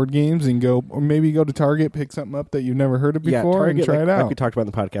some board games and maybe go to Target, pick something up that you've never heard of before, Target, and try it out. Like we talked about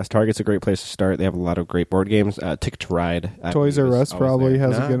in the podcast, Target's a great place to start. They have a lot of great board games. Ticket to Ride. Toys R Us probably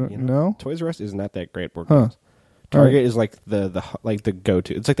has a good. No, Toys R Us is not that great board games. Target is like the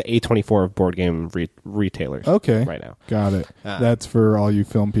go-to. It's like the A24 of board game retailers. Okay, right now. Got it. That's for all you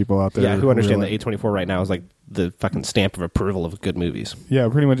film people out there. Yeah, who understand that A24 right now is like the fucking stamp of approval of good movies. Yeah,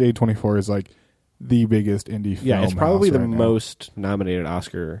 pretty much A24 is like the biggest indie film. Yeah, it's probably the right most nominated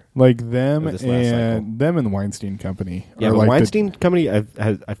Oscar. Like them and the Weinstein Company. Yeah, the Weinstein Company.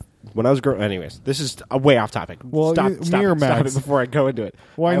 When I was growing, anyways, this is way off topic. Well, stop it before I go into it.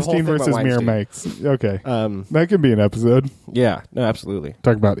 Weinstein versus Miramax. Okay, that could be an episode. Yeah, no, absolutely.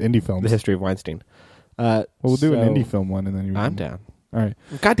 Talk about indie films. The history of Weinstein. We'll do an indie film one, and then I'm down. All right.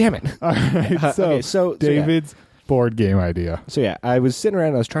 God damn it. All right. So David's board game idea. So yeah, I was sitting around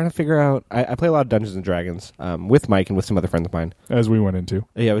and I was trying to figure out. I play a lot of Dungeons and Dragons with Mike and with some other friends of mine. As we went into.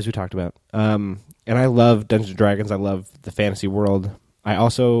 Yeah, as we talked about. And I love Dungeons and Dragons. I love the fantasy world. I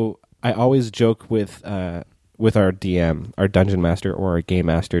always joke with our DM, our dungeon master or our game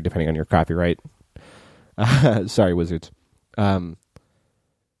master, depending on your copyright. Sorry, wizards. I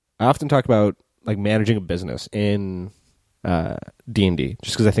often talk about like managing a business in D&D,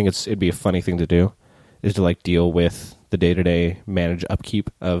 just because I think it'd be a funny thing to do, is to like deal with the day-to-day manage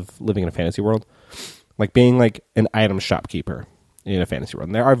upkeep of living in a fantasy world, like being like an item shopkeeper in a fantasy world.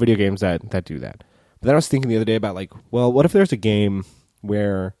 And there are video games that do that. But then I was thinking the other day about like, well, what if there's a game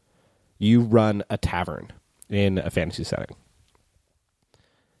where you run a tavern in a fantasy setting?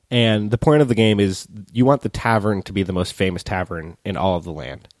 And the point of the game is you want the tavern to be the most famous tavern in all of the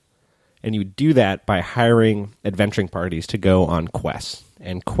land. And you do that by hiring adventuring parties to go on quests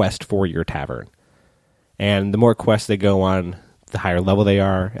and quest for your tavern. And the more quests they go on, the higher level they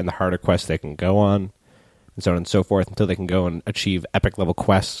are, and the harder quests they can go on. and so on and so forth, until they can go and achieve epic level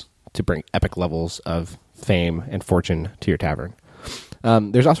quests to bring epic levels of fame and fortune to your tavern.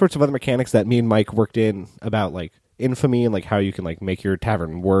 There's all sorts of other mechanics that me and Mike worked in about like infamy and like how you can like make your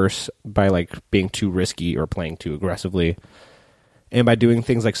tavern worse by like being too risky or playing too aggressively, and by doing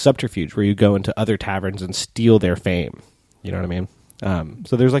things like subterfuge, where you go into other taverns and steal their fame. You know what I mean?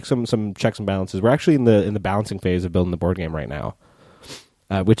 So there's like some checks and balances. We're actually in the balancing phase of building the board game right now,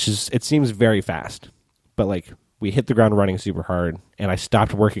 which is, it seems very fast, but like we hit the ground running super hard, and I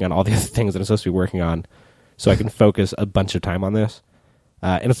stopped working on all the other things that I'm supposed to be working on, so I can focus a bunch of time on this.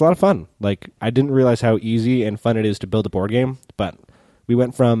 And it's a lot of fun. Like, I didn't realize how easy and fun it is to build a board game, but we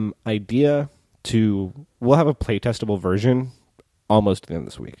went from idea to we'll have a playtestable version almost at the end of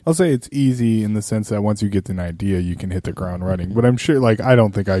this week. I'll say it's easy in the sense that once you get an idea, you can hit the ground running. But I'm sure, like, I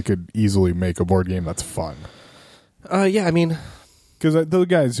don't think I could easily make a board game that's fun. Yeah, I mean, because the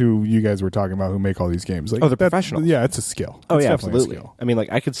guys who you guys were talking about who make all these games, like, they're professionals. Yeah, it's a skill. Oh, it's yeah, absolutely. I mean,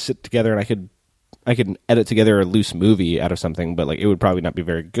 like, I could sit together and I could edit together a loose movie out of something, but like it would probably not be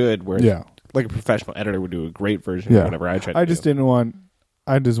very good. Whereas, like a professional editor would do a great version of whatever I tried. I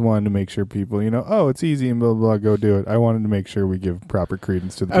just wanted to make sure people, it's easy and blah, blah, blah, go do it. I wanted to make sure we give proper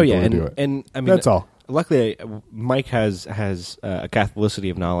credence to the people who do it. And I mean, that's all. Luckily, Mike has a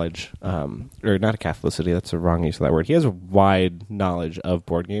Catholicity of knowledge, or not a Catholicity, that's the wrong use of that word. He has a wide knowledge of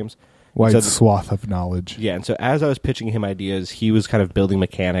board games. Wide swath of knowledge. Yeah, and so as I was pitching him ideas, he was kind of building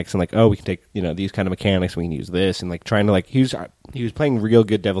mechanics and like, we can take these kind of mechanics, we can use this, and like trying to like he was playing real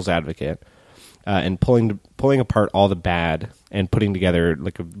good devil's advocate, and pulling apart all the bad and putting together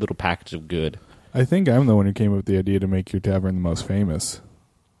like a little package of good. I think I'm the one who came up with the idea to make your tavern the most famous.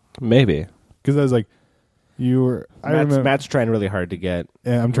 Maybe because I was like, Matt's trying really hard to get.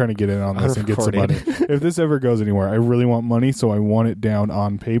 Yeah, I'm trying to get in on this and get some money. If this ever goes anywhere, I really want money, so I want it down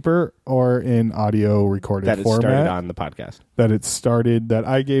on paper or in audio recorded format. That it started on the podcast. That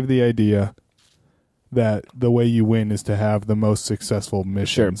I gave the idea that the way you win is to have the most successful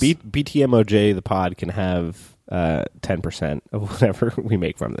missions. Sure, BTMOJ, the pod, can have 10% of whatever we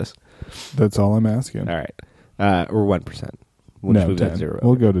make from this. That's all I'm asking. All right. Or 1%. No, 10.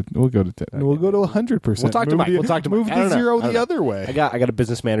 We'll go to 10. Okay. We'll go to 100%. We'll talk to Mike. Move the zero the other way. I got a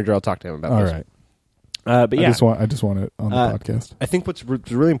business manager. I'll talk to him about this. All right. But yeah, I just want it on the podcast. I think what's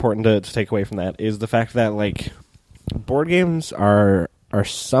really important to take away from that is the fact that like board games are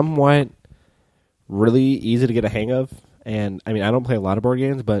somewhat really easy to get a hang of. And I mean, I don't play a lot of board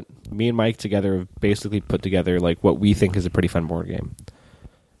games, but me and Mike together have basically put together like what we think is a pretty fun board game.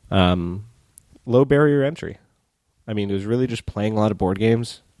 Low barrier entry. I mean, it was really just playing a lot of board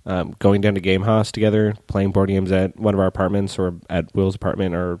games, going down to Game House together, playing board games at one of our apartments or at Will's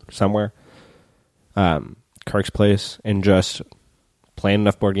apartment or somewhere, Kirk's place, and just playing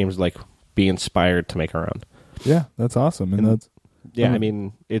enough board games to like be inspired to make our own. Yeah, that's awesome, and that's I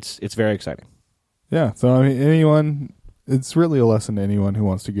mean, it's very exciting. Yeah, so I mean, it's really a lesson to anyone who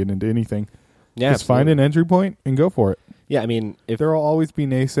wants to get into anything. Yeah, just find an entry point and go for it. Yeah, I mean, there will always be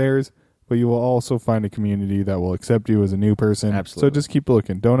naysayers. But you will also find a community that will accept you as a new person. Absolutely. So just keep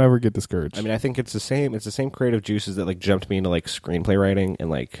looking. Don't ever get discouraged. I mean, I think it's the same creative juices that like jumped me into like screenplay writing and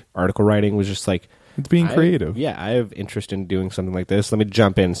like article writing. Was just like it's being creative. I have interest in doing something like this. Let me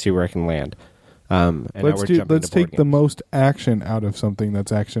jump in and see where I can land. And let's take the most action out of something that's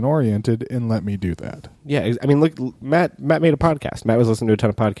action oriented, and let me do that. Yeah, I mean, look, Matt made a podcast. Matt was listening to a ton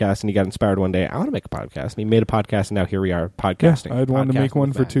of podcasts, and he got inspired one day. I want to make a podcast, and he made a podcast, and now here we are podcasting. Yeah, I had wanted to make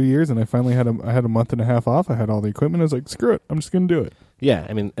one for 2 years, and I finally had a month and a half off. I had all the equipment. I was like, screw it, I'm just going to do it. Yeah,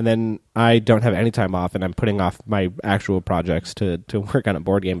 I mean, and then I don't have any time off, and I'm putting off my actual projects to work on a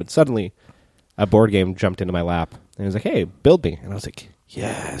board game. But suddenly, a board game jumped into my lap, and it was like, "Hey, build me," and I was like,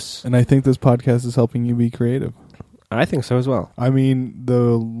 yes. And I think this podcast is helping you be creative. I think so as well. I mean,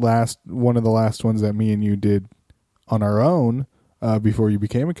 one of the last ones that me and you did on our own before you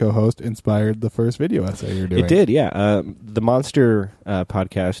became a co-host inspired the first video essay you're doing. It did, yeah. The Monster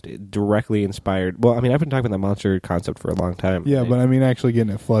podcast directly inspired. Well, I mean, I've been talking about the Monster concept for a long time. Yeah, but I mean, actually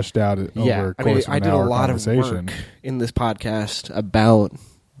getting it flushed out over a course of an hour conversation. I did a lot of work in this podcast about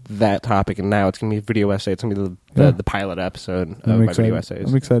that topic, and now it's going to be a video essay. It's going to be the pilot episode of my video essays.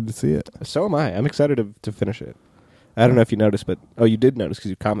 I'm excited to see it. So am I. I'm excited to finish it. I don't know if you noticed, but you did notice because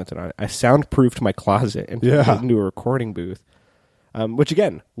you commented on it. I soundproofed my closet and turned it into a recording booth, which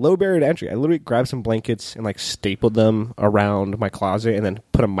again, low barrier to entry. I literally grabbed some blankets and like stapled them around my closet, and then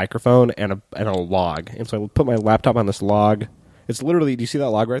put a microphone and a log. And so I put my laptop on this log. It's literally. Do you see that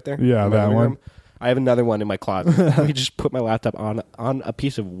log right there? Yeah, that one. I have another one in my closet. We just put my laptop on a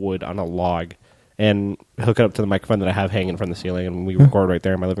piece of wood on a log and hook it up to the microphone that I have hanging from the ceiling, and we record right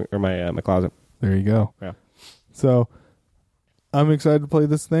there in my living or my closet. There you go. Yeah. So I'm excited to play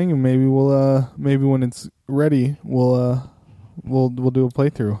this thing, and maybe we'll maybe when it's ready, we'll do a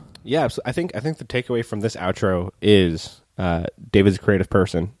playthrough. Yeah, so I think the takeaway from this outro is David's a creative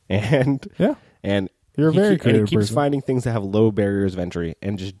person, and you're a very creative person. And he keeps finding things that have low barriers of entry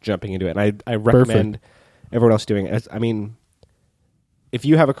and just jumping into it. And I recommend everyone else doing it. I mean, if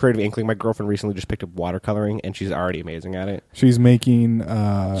you have a creative inkling, my girlfriend recently just picked up watercoloring, and she's already amazing at it. She's making...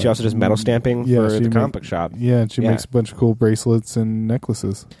 she also does metal stamping for the comic book shop. Yeah, and she makes a bunch of cool bracelets and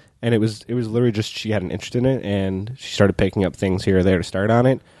necklaces. And it was literally just she had an interest in it, and she started picking up things here or there to start on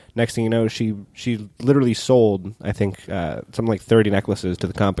it. Next thing you know, she literally sold, I think, something like 30 necklaces to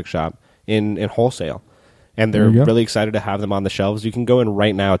the comic book shop in wholesale. And they're really excited to have them on the shelves. You can go in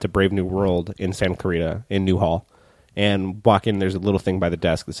right now to Brave New World in Santa Clarita in Newhall and walk in. There's a little thing by the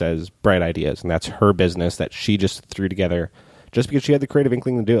desk that says Bright Ideas, and that's her business that she just threw together just because she had the creative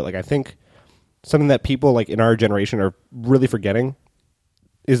inkling to do it. Like, I think something that people like in our generation are really forgetting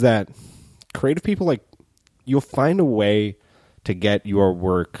is that creative people, like, you'll find a way to get your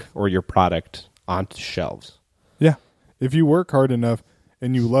work or your product onto shelves. Yeah. If you work hard enough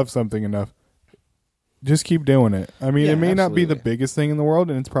and you love something enough, just keep doing it. I mean, it may not be the biggest thing in the world,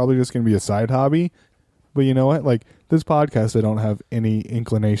 and it's probably just going to be a side hobby. But you know what? Like, this podcast, I don't have any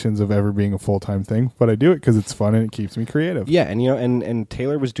inclinations of ever being a full-time thing, but I do it because it's fun and it keeps me creative. Yeah, and and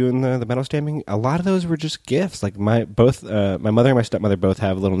Taylor was doing the metal stamping. A lot of those were just gifts. Like, my mother and my stepmother both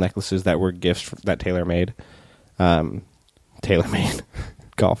have little necklaces that were gifts that Taylor made. Taylor made.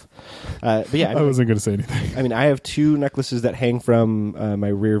 Golf. But yeah, I wasn't going to say anything. I mean, I have 2 necklaces that hang from my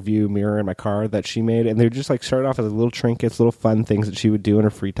rear view mirror in my car that she made, and they're just like started off as little trinkets, little fun things that she would do in her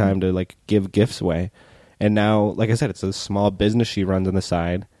free time to like give gifts away. And now, like I said, it's a small business she runs on the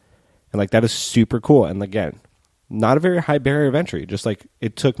side, and like that is super cool. And again, not a very high barrier of entry. Just like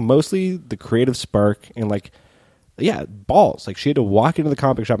it took mostly the creative spark and like balls. Like she had to walk into the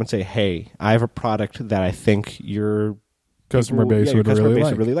comic book shop and say, "Hey, I have a product that I think your customer base would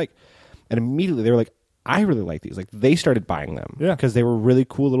really like." And immediately they were like, I really like these. Like they started buying them because they were really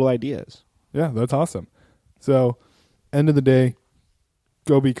cool little ideas. Yeah, that's awesome. So, end of the day,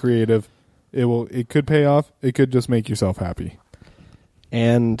 go be creative. It could pay off. It could just make yourself happy.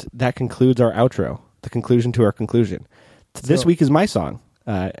 And that concludes our outro. The conclusion to our conclusion. This week is my song.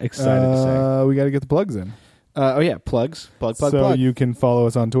 Excited to say. We got to get the plugs in. Plugs. Plug. You can follow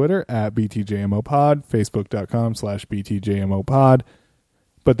us on Twitter at BTJMOPod, Facebook.com/BTJMOPod.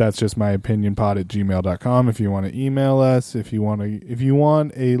 But that's just my opinion pod@gmail.com. If you want to email us, if you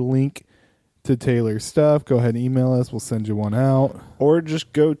want a link to Taylor's stuff, go ahead and email us. We'll send you one out. Or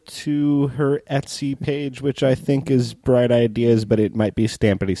just go to her Etsy page, which I think is Bright Ideas, but it might be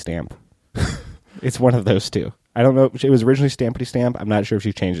Stampity Stamp. It's one of those two. I don't know. It was originally Stampity Stamp. I'm not sure if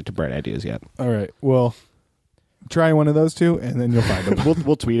she changed it to Bright Ideas yet. All right. Well, try one of those two, and then you'll find it.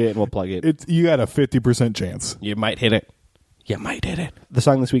 We'll tweet it and we'll plug it. You got a 50% chance. You might hit it. The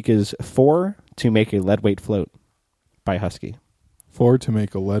song this week is "For to Make a Leadweight Float" by Husky. For to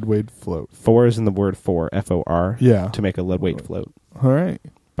make a leadweight float. 4 is in the word for, F-O-R. Yeah. To make a leadweight float. All right.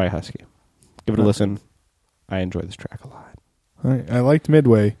 By Husky. Give it a listen. I enjoy this track a lot. All right. I liked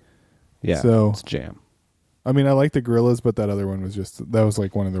Midway. Yeah. So it's jam. I mean, I like the Gorillaz, but that other one was that was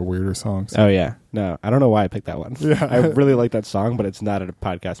like one of their weirder songs. Oh, yeah. No, I don't know why I picked that one. Yeah. I really like that song, but it's not a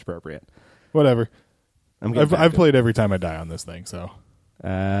podcast appropriate. Whatever. I've played Every Time I Die on this thing, so.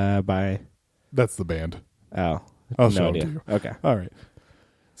 By? That's the band. Oh. I'll show it to you. Okay. All right.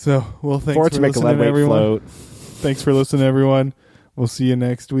 So, well, thanks for listening, everyone. Float. Thanks for listening, everyone. We'll see you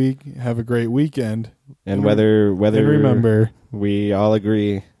next week. Have a great weekend. And whether and remember, we all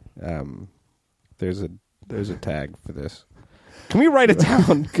agree, there's a tag for this. Can we write it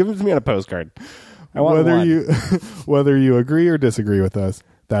down? Give it to me on a postcard. I want whether you agree or disagree with us,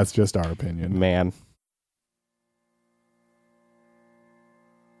 that's just our opinion. Man.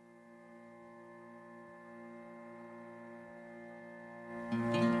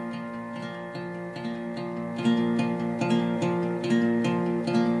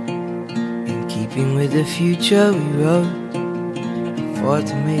 With the future we wrote, for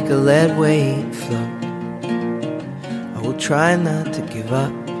to make a leadweight float. I will try not to give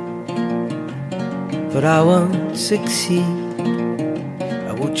up, but I won't succeed.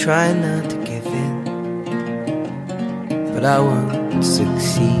 I will try not to give in, but I won't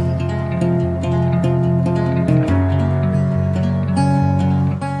succeed.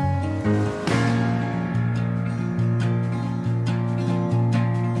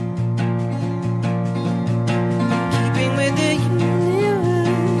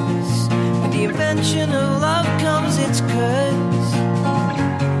 Of love comes its curse.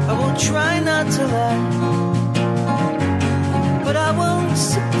 I will try not to laugh,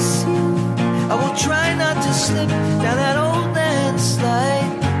 the